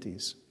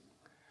entities.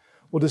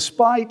 Well,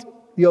 despite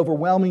the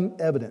overwhelming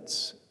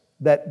evidence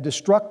that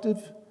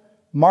destructive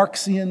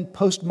Marxian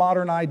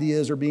postmodern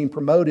ideas are being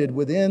promoted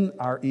within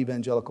our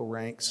evangelical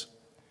ranks,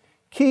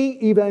 key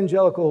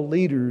evangelical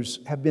leaders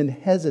have been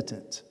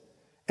hesitant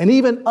and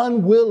even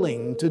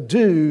unwilling to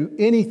do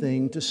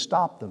anything to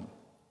stop them.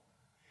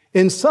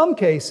 In some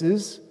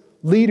cases,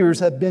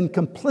 leaders have been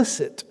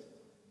complicit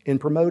in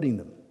promoting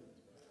them.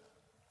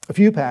 A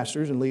few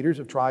pastors and leaders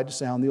have tried to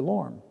sound the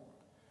alarm.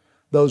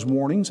 Those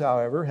warnings,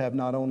 however, have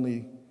not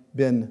only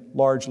been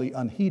largely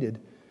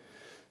unheeded,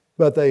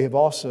 but they have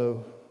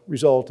also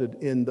resulted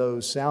in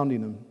those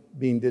sounding them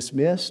being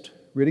dismissed,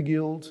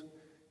 ridiculed,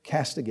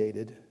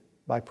 castigated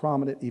by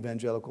prominent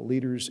evangelical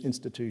leaders,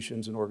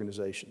 institutions, and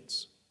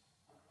organizations.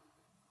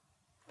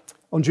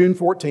 On June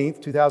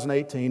 14th,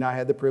 2018, I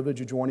had the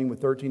privilege of joining with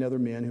 13 other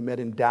men who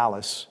met in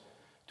Dallas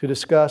to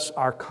discuss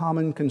our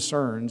common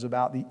concerns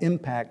about the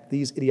impact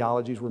these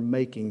ideologies were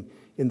making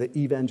in the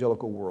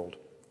evangelical world.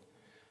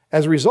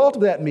 As a result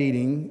of that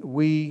meeting,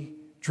 we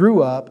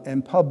drew up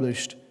and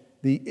published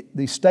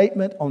the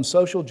Statement on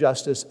Social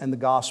Justice and the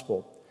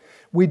Gospel.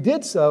 We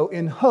did so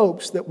in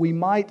hopes that we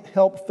might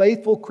help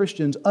faithful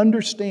Christians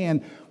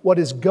understand what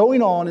is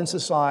going on in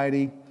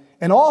society,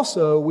 and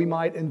also we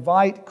might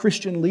invite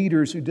Christian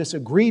leaders who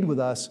disagreed with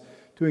us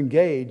to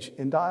engage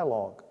in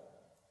dialogue.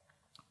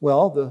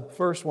 Well, the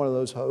first one of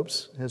those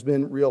hopes has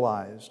been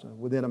realized.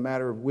 Within a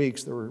matter of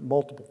weeks, there were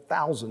multiple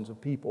thousands of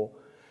people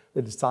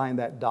that had signed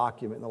that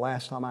document. And the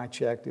last time I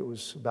checked, it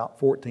was about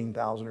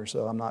 14,000 or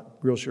so. I'm not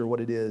real sure what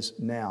it is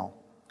now.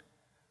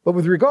 But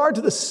with regard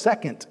to the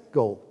second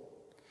goal,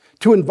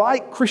 to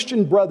invite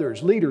Christian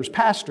brothers, leaders,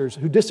 pastors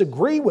who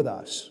disagree with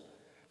us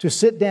to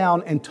sit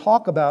down and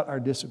talk about our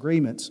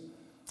disagreements,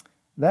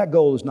 that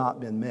goal has not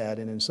been met,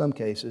 and in some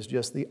cases,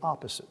 just the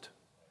opposite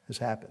has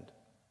happened.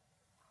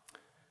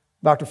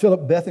 Dr.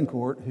 Philip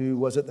Bethencourt, who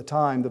was at the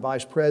time the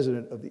vice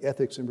president of the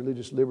Ethics and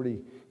Religious Liberty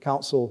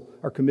Council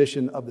or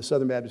Commission of the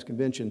Southern Baptist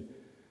Convention,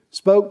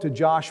 spoke to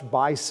Josh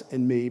Bice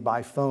and me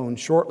by phone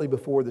shortly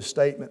before the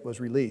statement was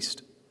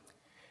released.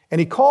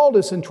 And he called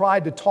us and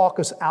tried to talk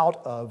us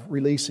out of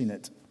releasing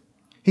it.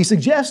 He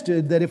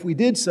suggested that if we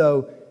did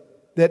so,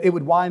 that it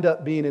would wind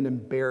up being an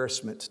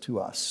embarrassment to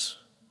us.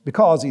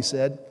 Because, he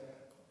said,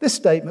 this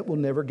statement will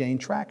never gain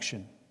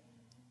traction.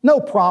 No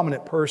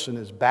prominent person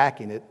is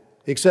backing it,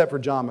 except for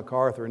John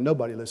MacArthur, and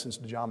nobody listens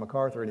to John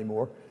MacArthur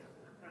anymore.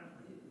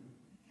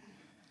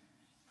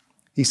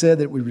 He said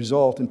that it would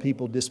result in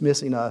people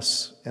dismissing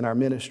us and our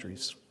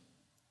ministries.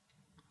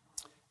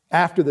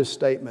 After this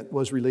statement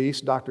was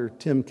released, Dr.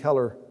 Tim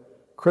Keller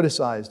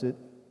criticized it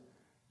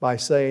by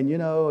saying,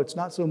 it's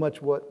not so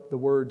much what the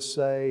words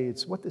say,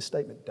 it's what this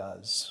statement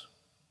does,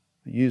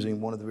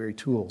 using one of the very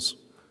tools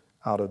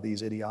out of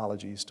these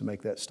ideologies to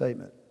make that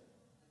statement.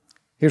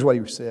 Here's what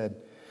he said.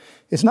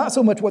 It's not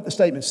so much what the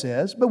statement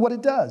says, but what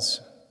it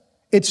does.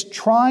 It's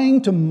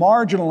trying to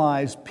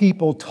marginalize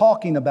people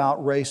talking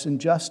about race and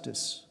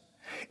justice.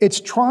 It's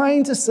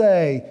trying to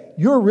say,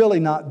 you're really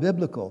not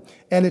biblical,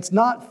 and it's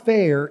not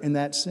fair in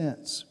that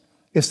sense.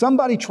 If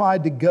somebody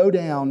tried to go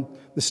down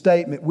the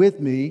statement with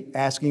me,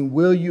 asking,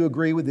 will you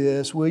agree with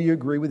this? Will you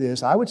agree with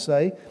this? I would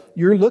say,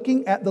 you're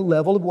looking at the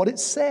level of what it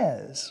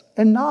says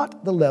and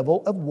not the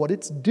level of what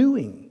it's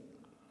doing.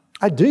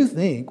 I do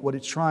think what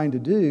it's trying to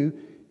do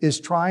is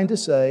trying to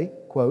say,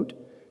 quote,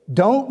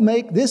 don't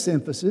make this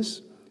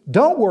emphasis.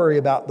 Don't worry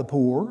about the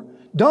poor.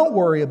 Don't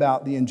worry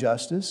about the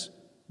injustice.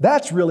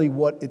 That's really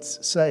what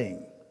it's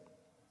saying.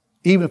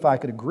 Even if I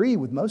could agree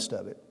with most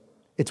of it,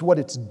 it's what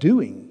it's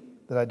doing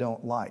that I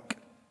don't like.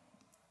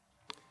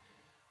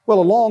 Well,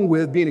 along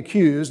with being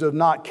accused of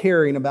not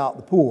caring about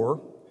the poor,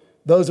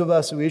 those of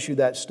us who issued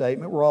that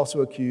statement were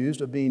also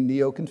accused of being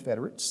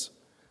neo-Confederates,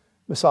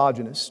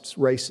 misogynists,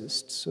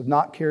 racists, of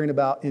not caring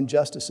about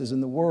injustices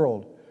in the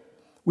world.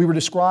 We were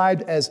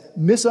described as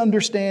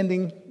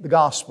misunderstanding the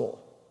gospel,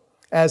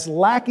 as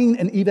lacking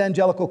an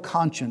evangelical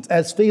conscience,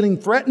 as feeling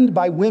threatened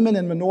by women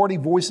and minority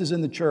voices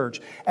in the church,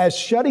 as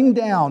shutting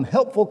down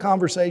helpful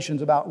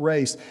conversations about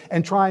race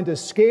and trying to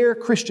scare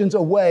Christians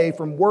away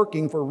from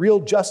working for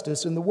real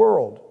justice in the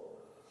world.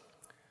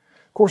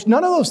 Of course,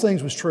 none of those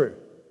things was true.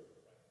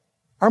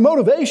 Our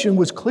motivation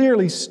was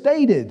clearly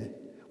stated.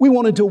 We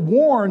wanted to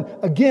warn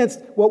against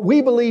what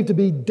we believed to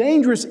be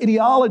dangerous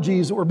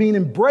ideologies that were being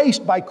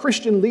embraced by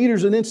Christian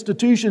leaders and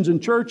institutions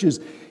and churches.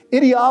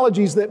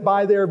 Ideologies that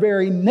by their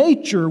very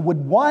nature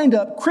would wind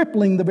up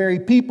crippling the very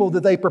people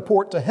that they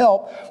purport to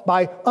help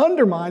by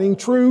undermining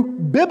true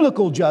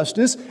biblical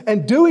justice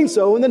and doing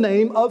so in the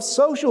name of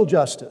social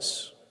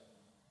justice.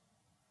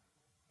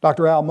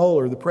 Dr. Al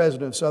Mohler, the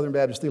president of Southern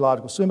Baptist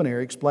Theological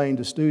Seminary, explained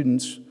to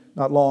students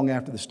not long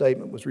after the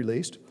statement was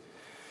released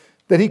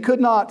that he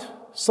could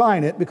not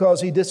sign it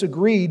because he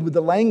disagreed with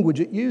the language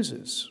it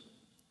uses.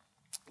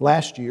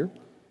 Last year,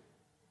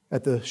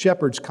 at the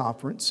Shepherds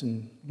Conference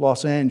in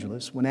Los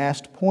Angeles, when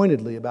asked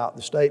pointedly about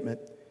the statement,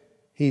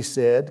 he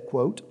said,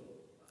 quote,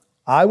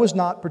 I was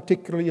not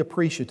particularly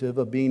appreciative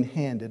of being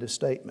handed a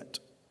statement.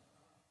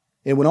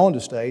 And went on to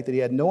state that he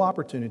had no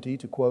opportunity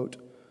to, quote,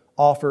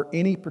 offer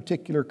any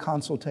particular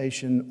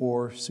consultation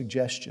or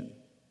suggestion.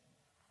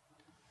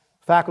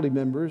 Faculty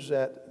members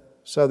at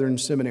Southern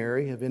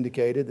Seminary have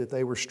indicated that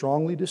they were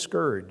strongly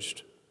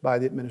discouraged by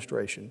the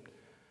administration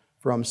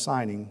from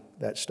signing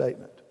that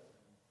statement.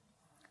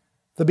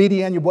 Thabiti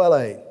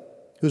Anyabwile,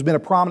 who's been a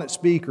prominent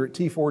speaker at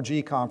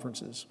T4G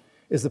conferences,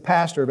 is the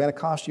pastor of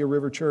Anacostia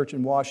River Church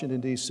in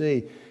Washington,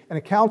 D.C., and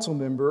a council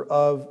member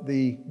of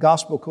the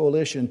Gospel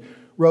Coalition,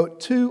 wrote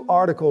 2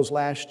 articles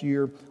last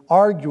year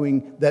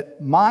arguing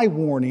that my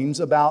warnings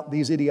about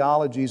these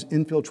ideologies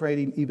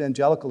infiltrating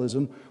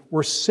evangelicalism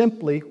were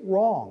simply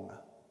wrong.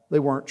 They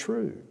weren't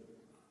true.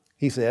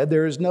 He said,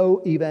 there is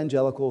no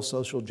evangelical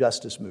social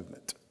justice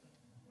movement.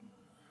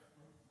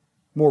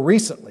 More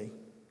recently,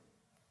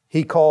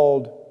 he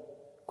called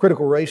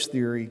critical race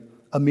theory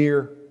a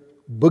mere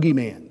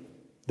boogeyman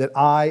that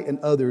I and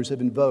others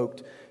have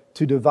invoked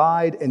to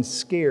divide and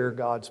scare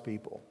God's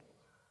people.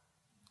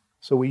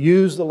 So we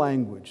use the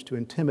language to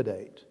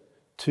intimidate,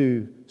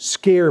 to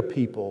scare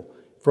people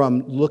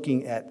from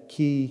looking at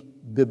key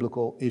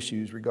biblical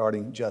issues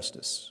regarding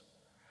justice.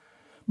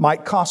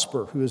 Mike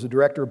Cosper, who is the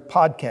director of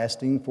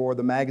podcasting for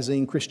the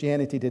magazine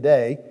Christianity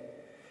Today,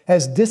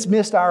 has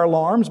dismissed our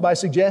alarms by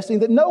suggesting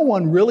that no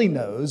one really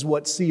knows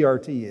what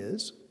CRT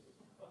is,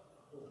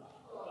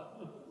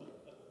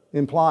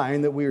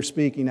 implying that we are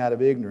speaking out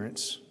of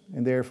ignorance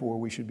and therefore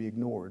we should be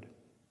ignored.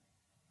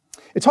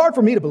 It's hard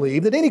for me to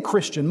believe that any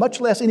Christian, much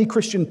less any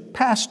Christian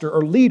pastor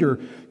or leader,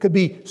 could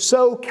be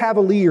so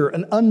cavalier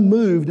and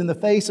unmoved in the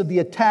face of the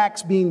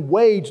attacks being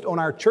waged on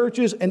our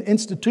churches and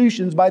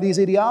institutions by these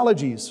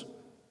ideologies.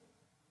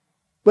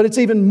 But it's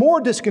even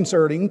more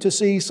disconcerting to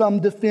see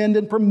some defend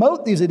and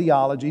promote these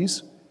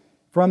ideologies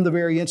from the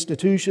very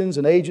institutions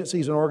and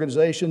agencies and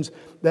organizations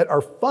that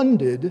are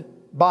funded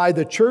by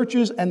the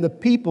churches and the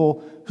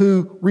people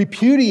who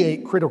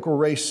repudiate critical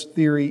race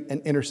theory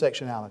and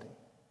intersectionality.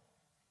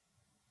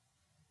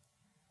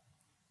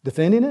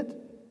 Defending it,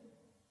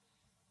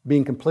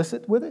 being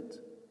complicit with it,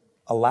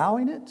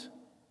 allowing it,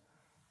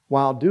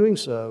 while doing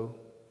so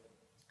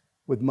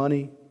with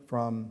money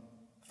from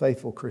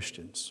faithful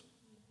Christians.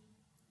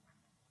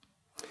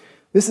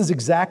 This is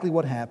exactly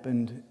what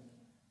happened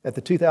at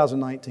the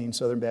 2019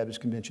 Southern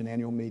Baptist Convention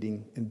annual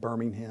meeting in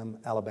Birmingham,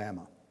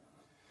 Alabama.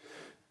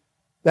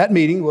 That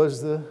meeting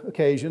was the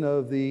occasion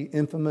of the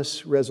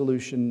infamous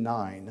Resolution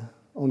 9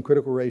 on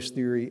critical race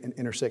theory and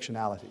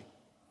intersectionality.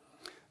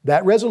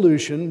 That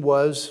resolution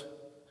was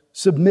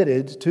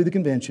submitted to the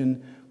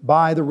convention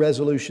by the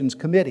Resolutions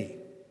Committee.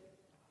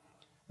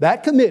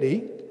 That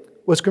committee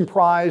was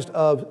comprised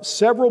of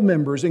several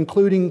members,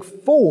 including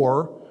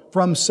 4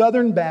 from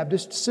Southern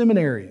Baptist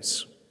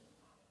seminaries.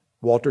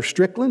 Walter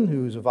Strickland,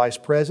 who's a vice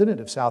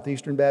president of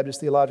Southeastern Baptist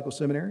Theological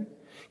Seminary.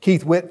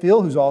 Keith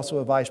Whitfield, who's also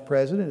a vice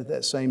president at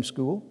that same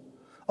school.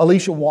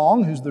 Alicia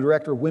Wong, who's the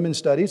director of women's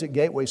studies at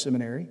Gateway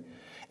Seminary,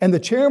 and the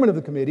chairman of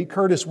the committee,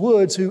 Curtis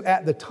Woods, who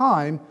at the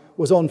time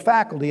was on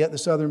faculty at the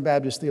Southern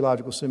Baptist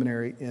Theological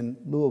Seminary in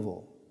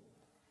Louisville.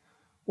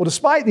 Well,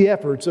 despite the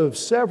efforts of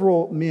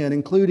several men,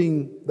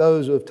 including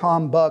those of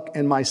Tom Buck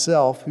and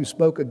myself, who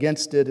spoke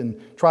against it and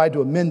tried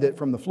to amend it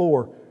from the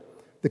floor,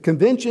 the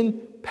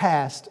convention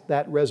passed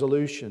that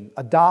resolution,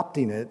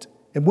 adopting it,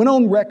 and went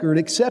on record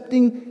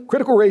accepting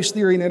critical race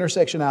theory and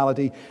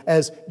intersectionality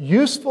as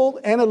useful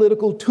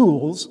analytical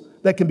tools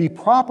that can be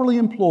properly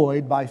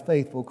employed by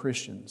faithful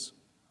Christians.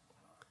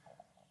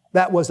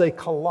 That was a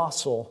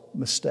colossal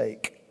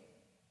mistake.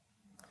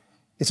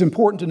 It's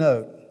important to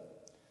note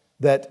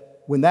that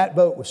when that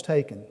vote was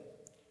taken,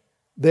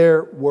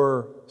 there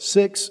were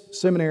 6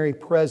 seminary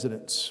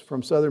presidents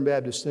from Southern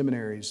Baptist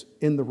seminaries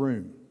in the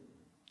room,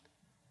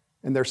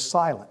 and their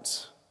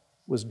silence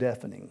was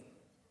deafening.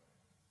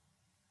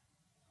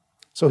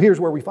 So here's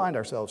where we find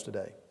ourselves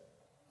today.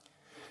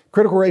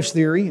 Critical race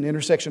theory and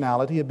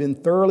intersectionality have been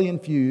thoroughly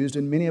infused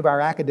in many of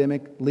our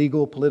academic,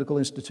 legal, political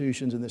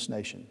institutions in this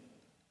nation.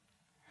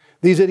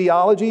 These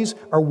ideologies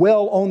are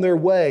well on their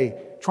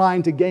way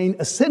trying to gain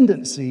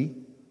ascendancy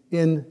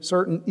in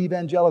certain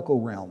evangelical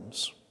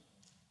realms.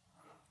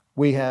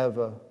 We have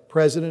a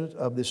president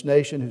of this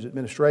nation whose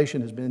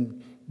administration has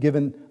been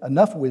given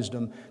enough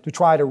wisdom to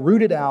try to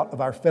root it out of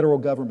our federal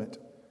government.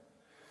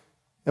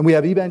 And we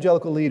have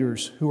evangelical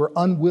leaders who are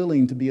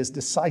unwilling to be as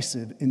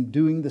decisive in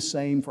doing the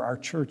same for our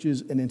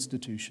churches and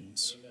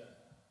institutions. Amen.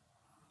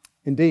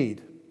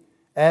 Indeed,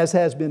 as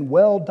has been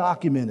well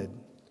documented,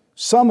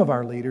 some of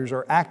our leaders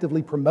are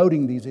actively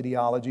promoting these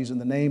ideologies in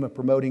the name of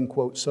promoting,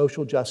 quote,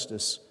 social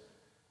justice,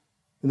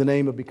 in the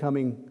name of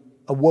becoming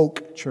a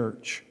woke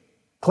church,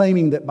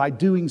 claiming that by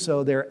doing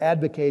so they're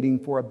advocating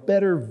for a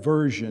better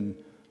version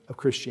of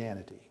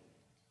Christianity.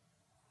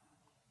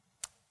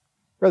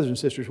 Brothers and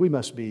sisters, we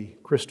must be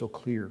crystal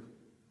clear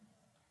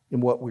in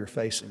what we're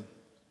facing.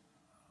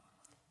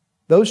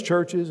 Those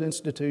churches,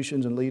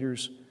 institutions, and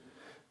leaders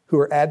who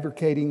are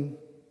advocating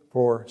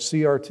for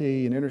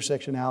CRT and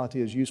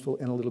intersectionality as useful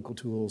analytical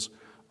tools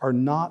are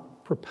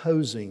not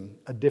proposing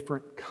a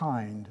different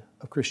kind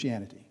of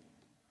Christianity.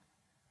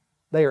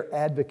 They are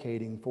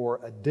advocating for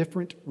a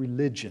different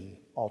religion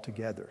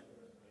altogether.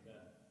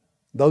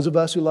 Those of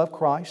us who love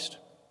Christ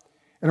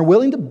and are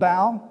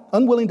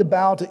unwilling to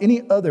bow to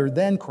any other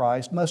than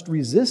Christ must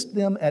resist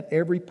them at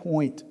every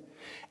point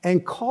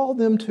and call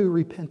them to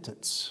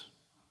repentance.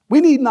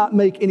 We need not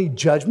make any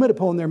judgment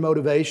upon their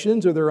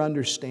motivations or their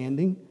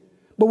understanding,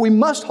 but we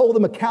must hold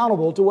them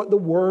accountable to what the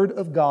Word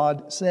of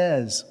God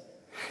says.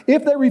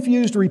 If they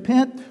refuse to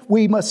repent,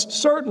 we must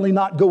certainly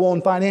not go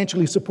on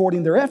financially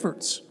supporting their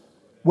efforts,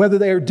 whether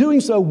they are doing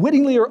so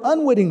wittingly or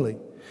unwittingly.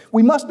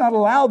 We must not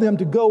allow them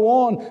to go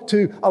on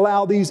to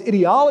allow these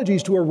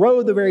ideologies to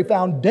erode the very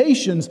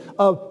foundations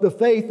of the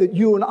faith that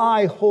you and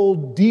I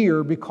hold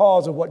dear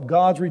because of what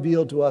God's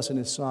revealed to us in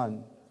His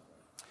Son.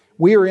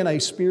 We are in a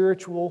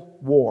spiritual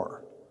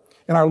war,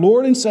 and our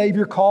Lord and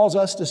Savior calls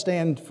us to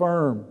stand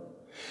firm.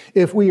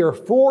 If we are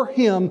for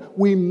Him,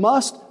 we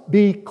must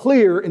be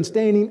clear in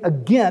standing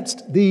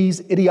against these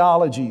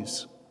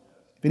ideologies.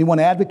 If anyone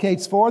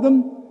advocates for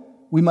them,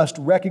 we must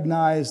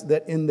recognize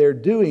that in their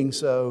doing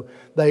so,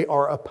 they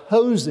are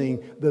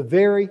opposing the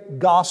very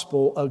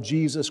gospel of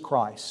Jesus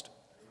Christ.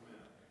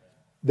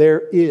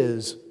 There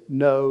is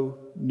no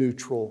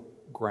neutral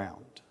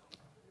ground.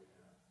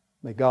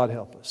 May God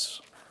help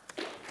us.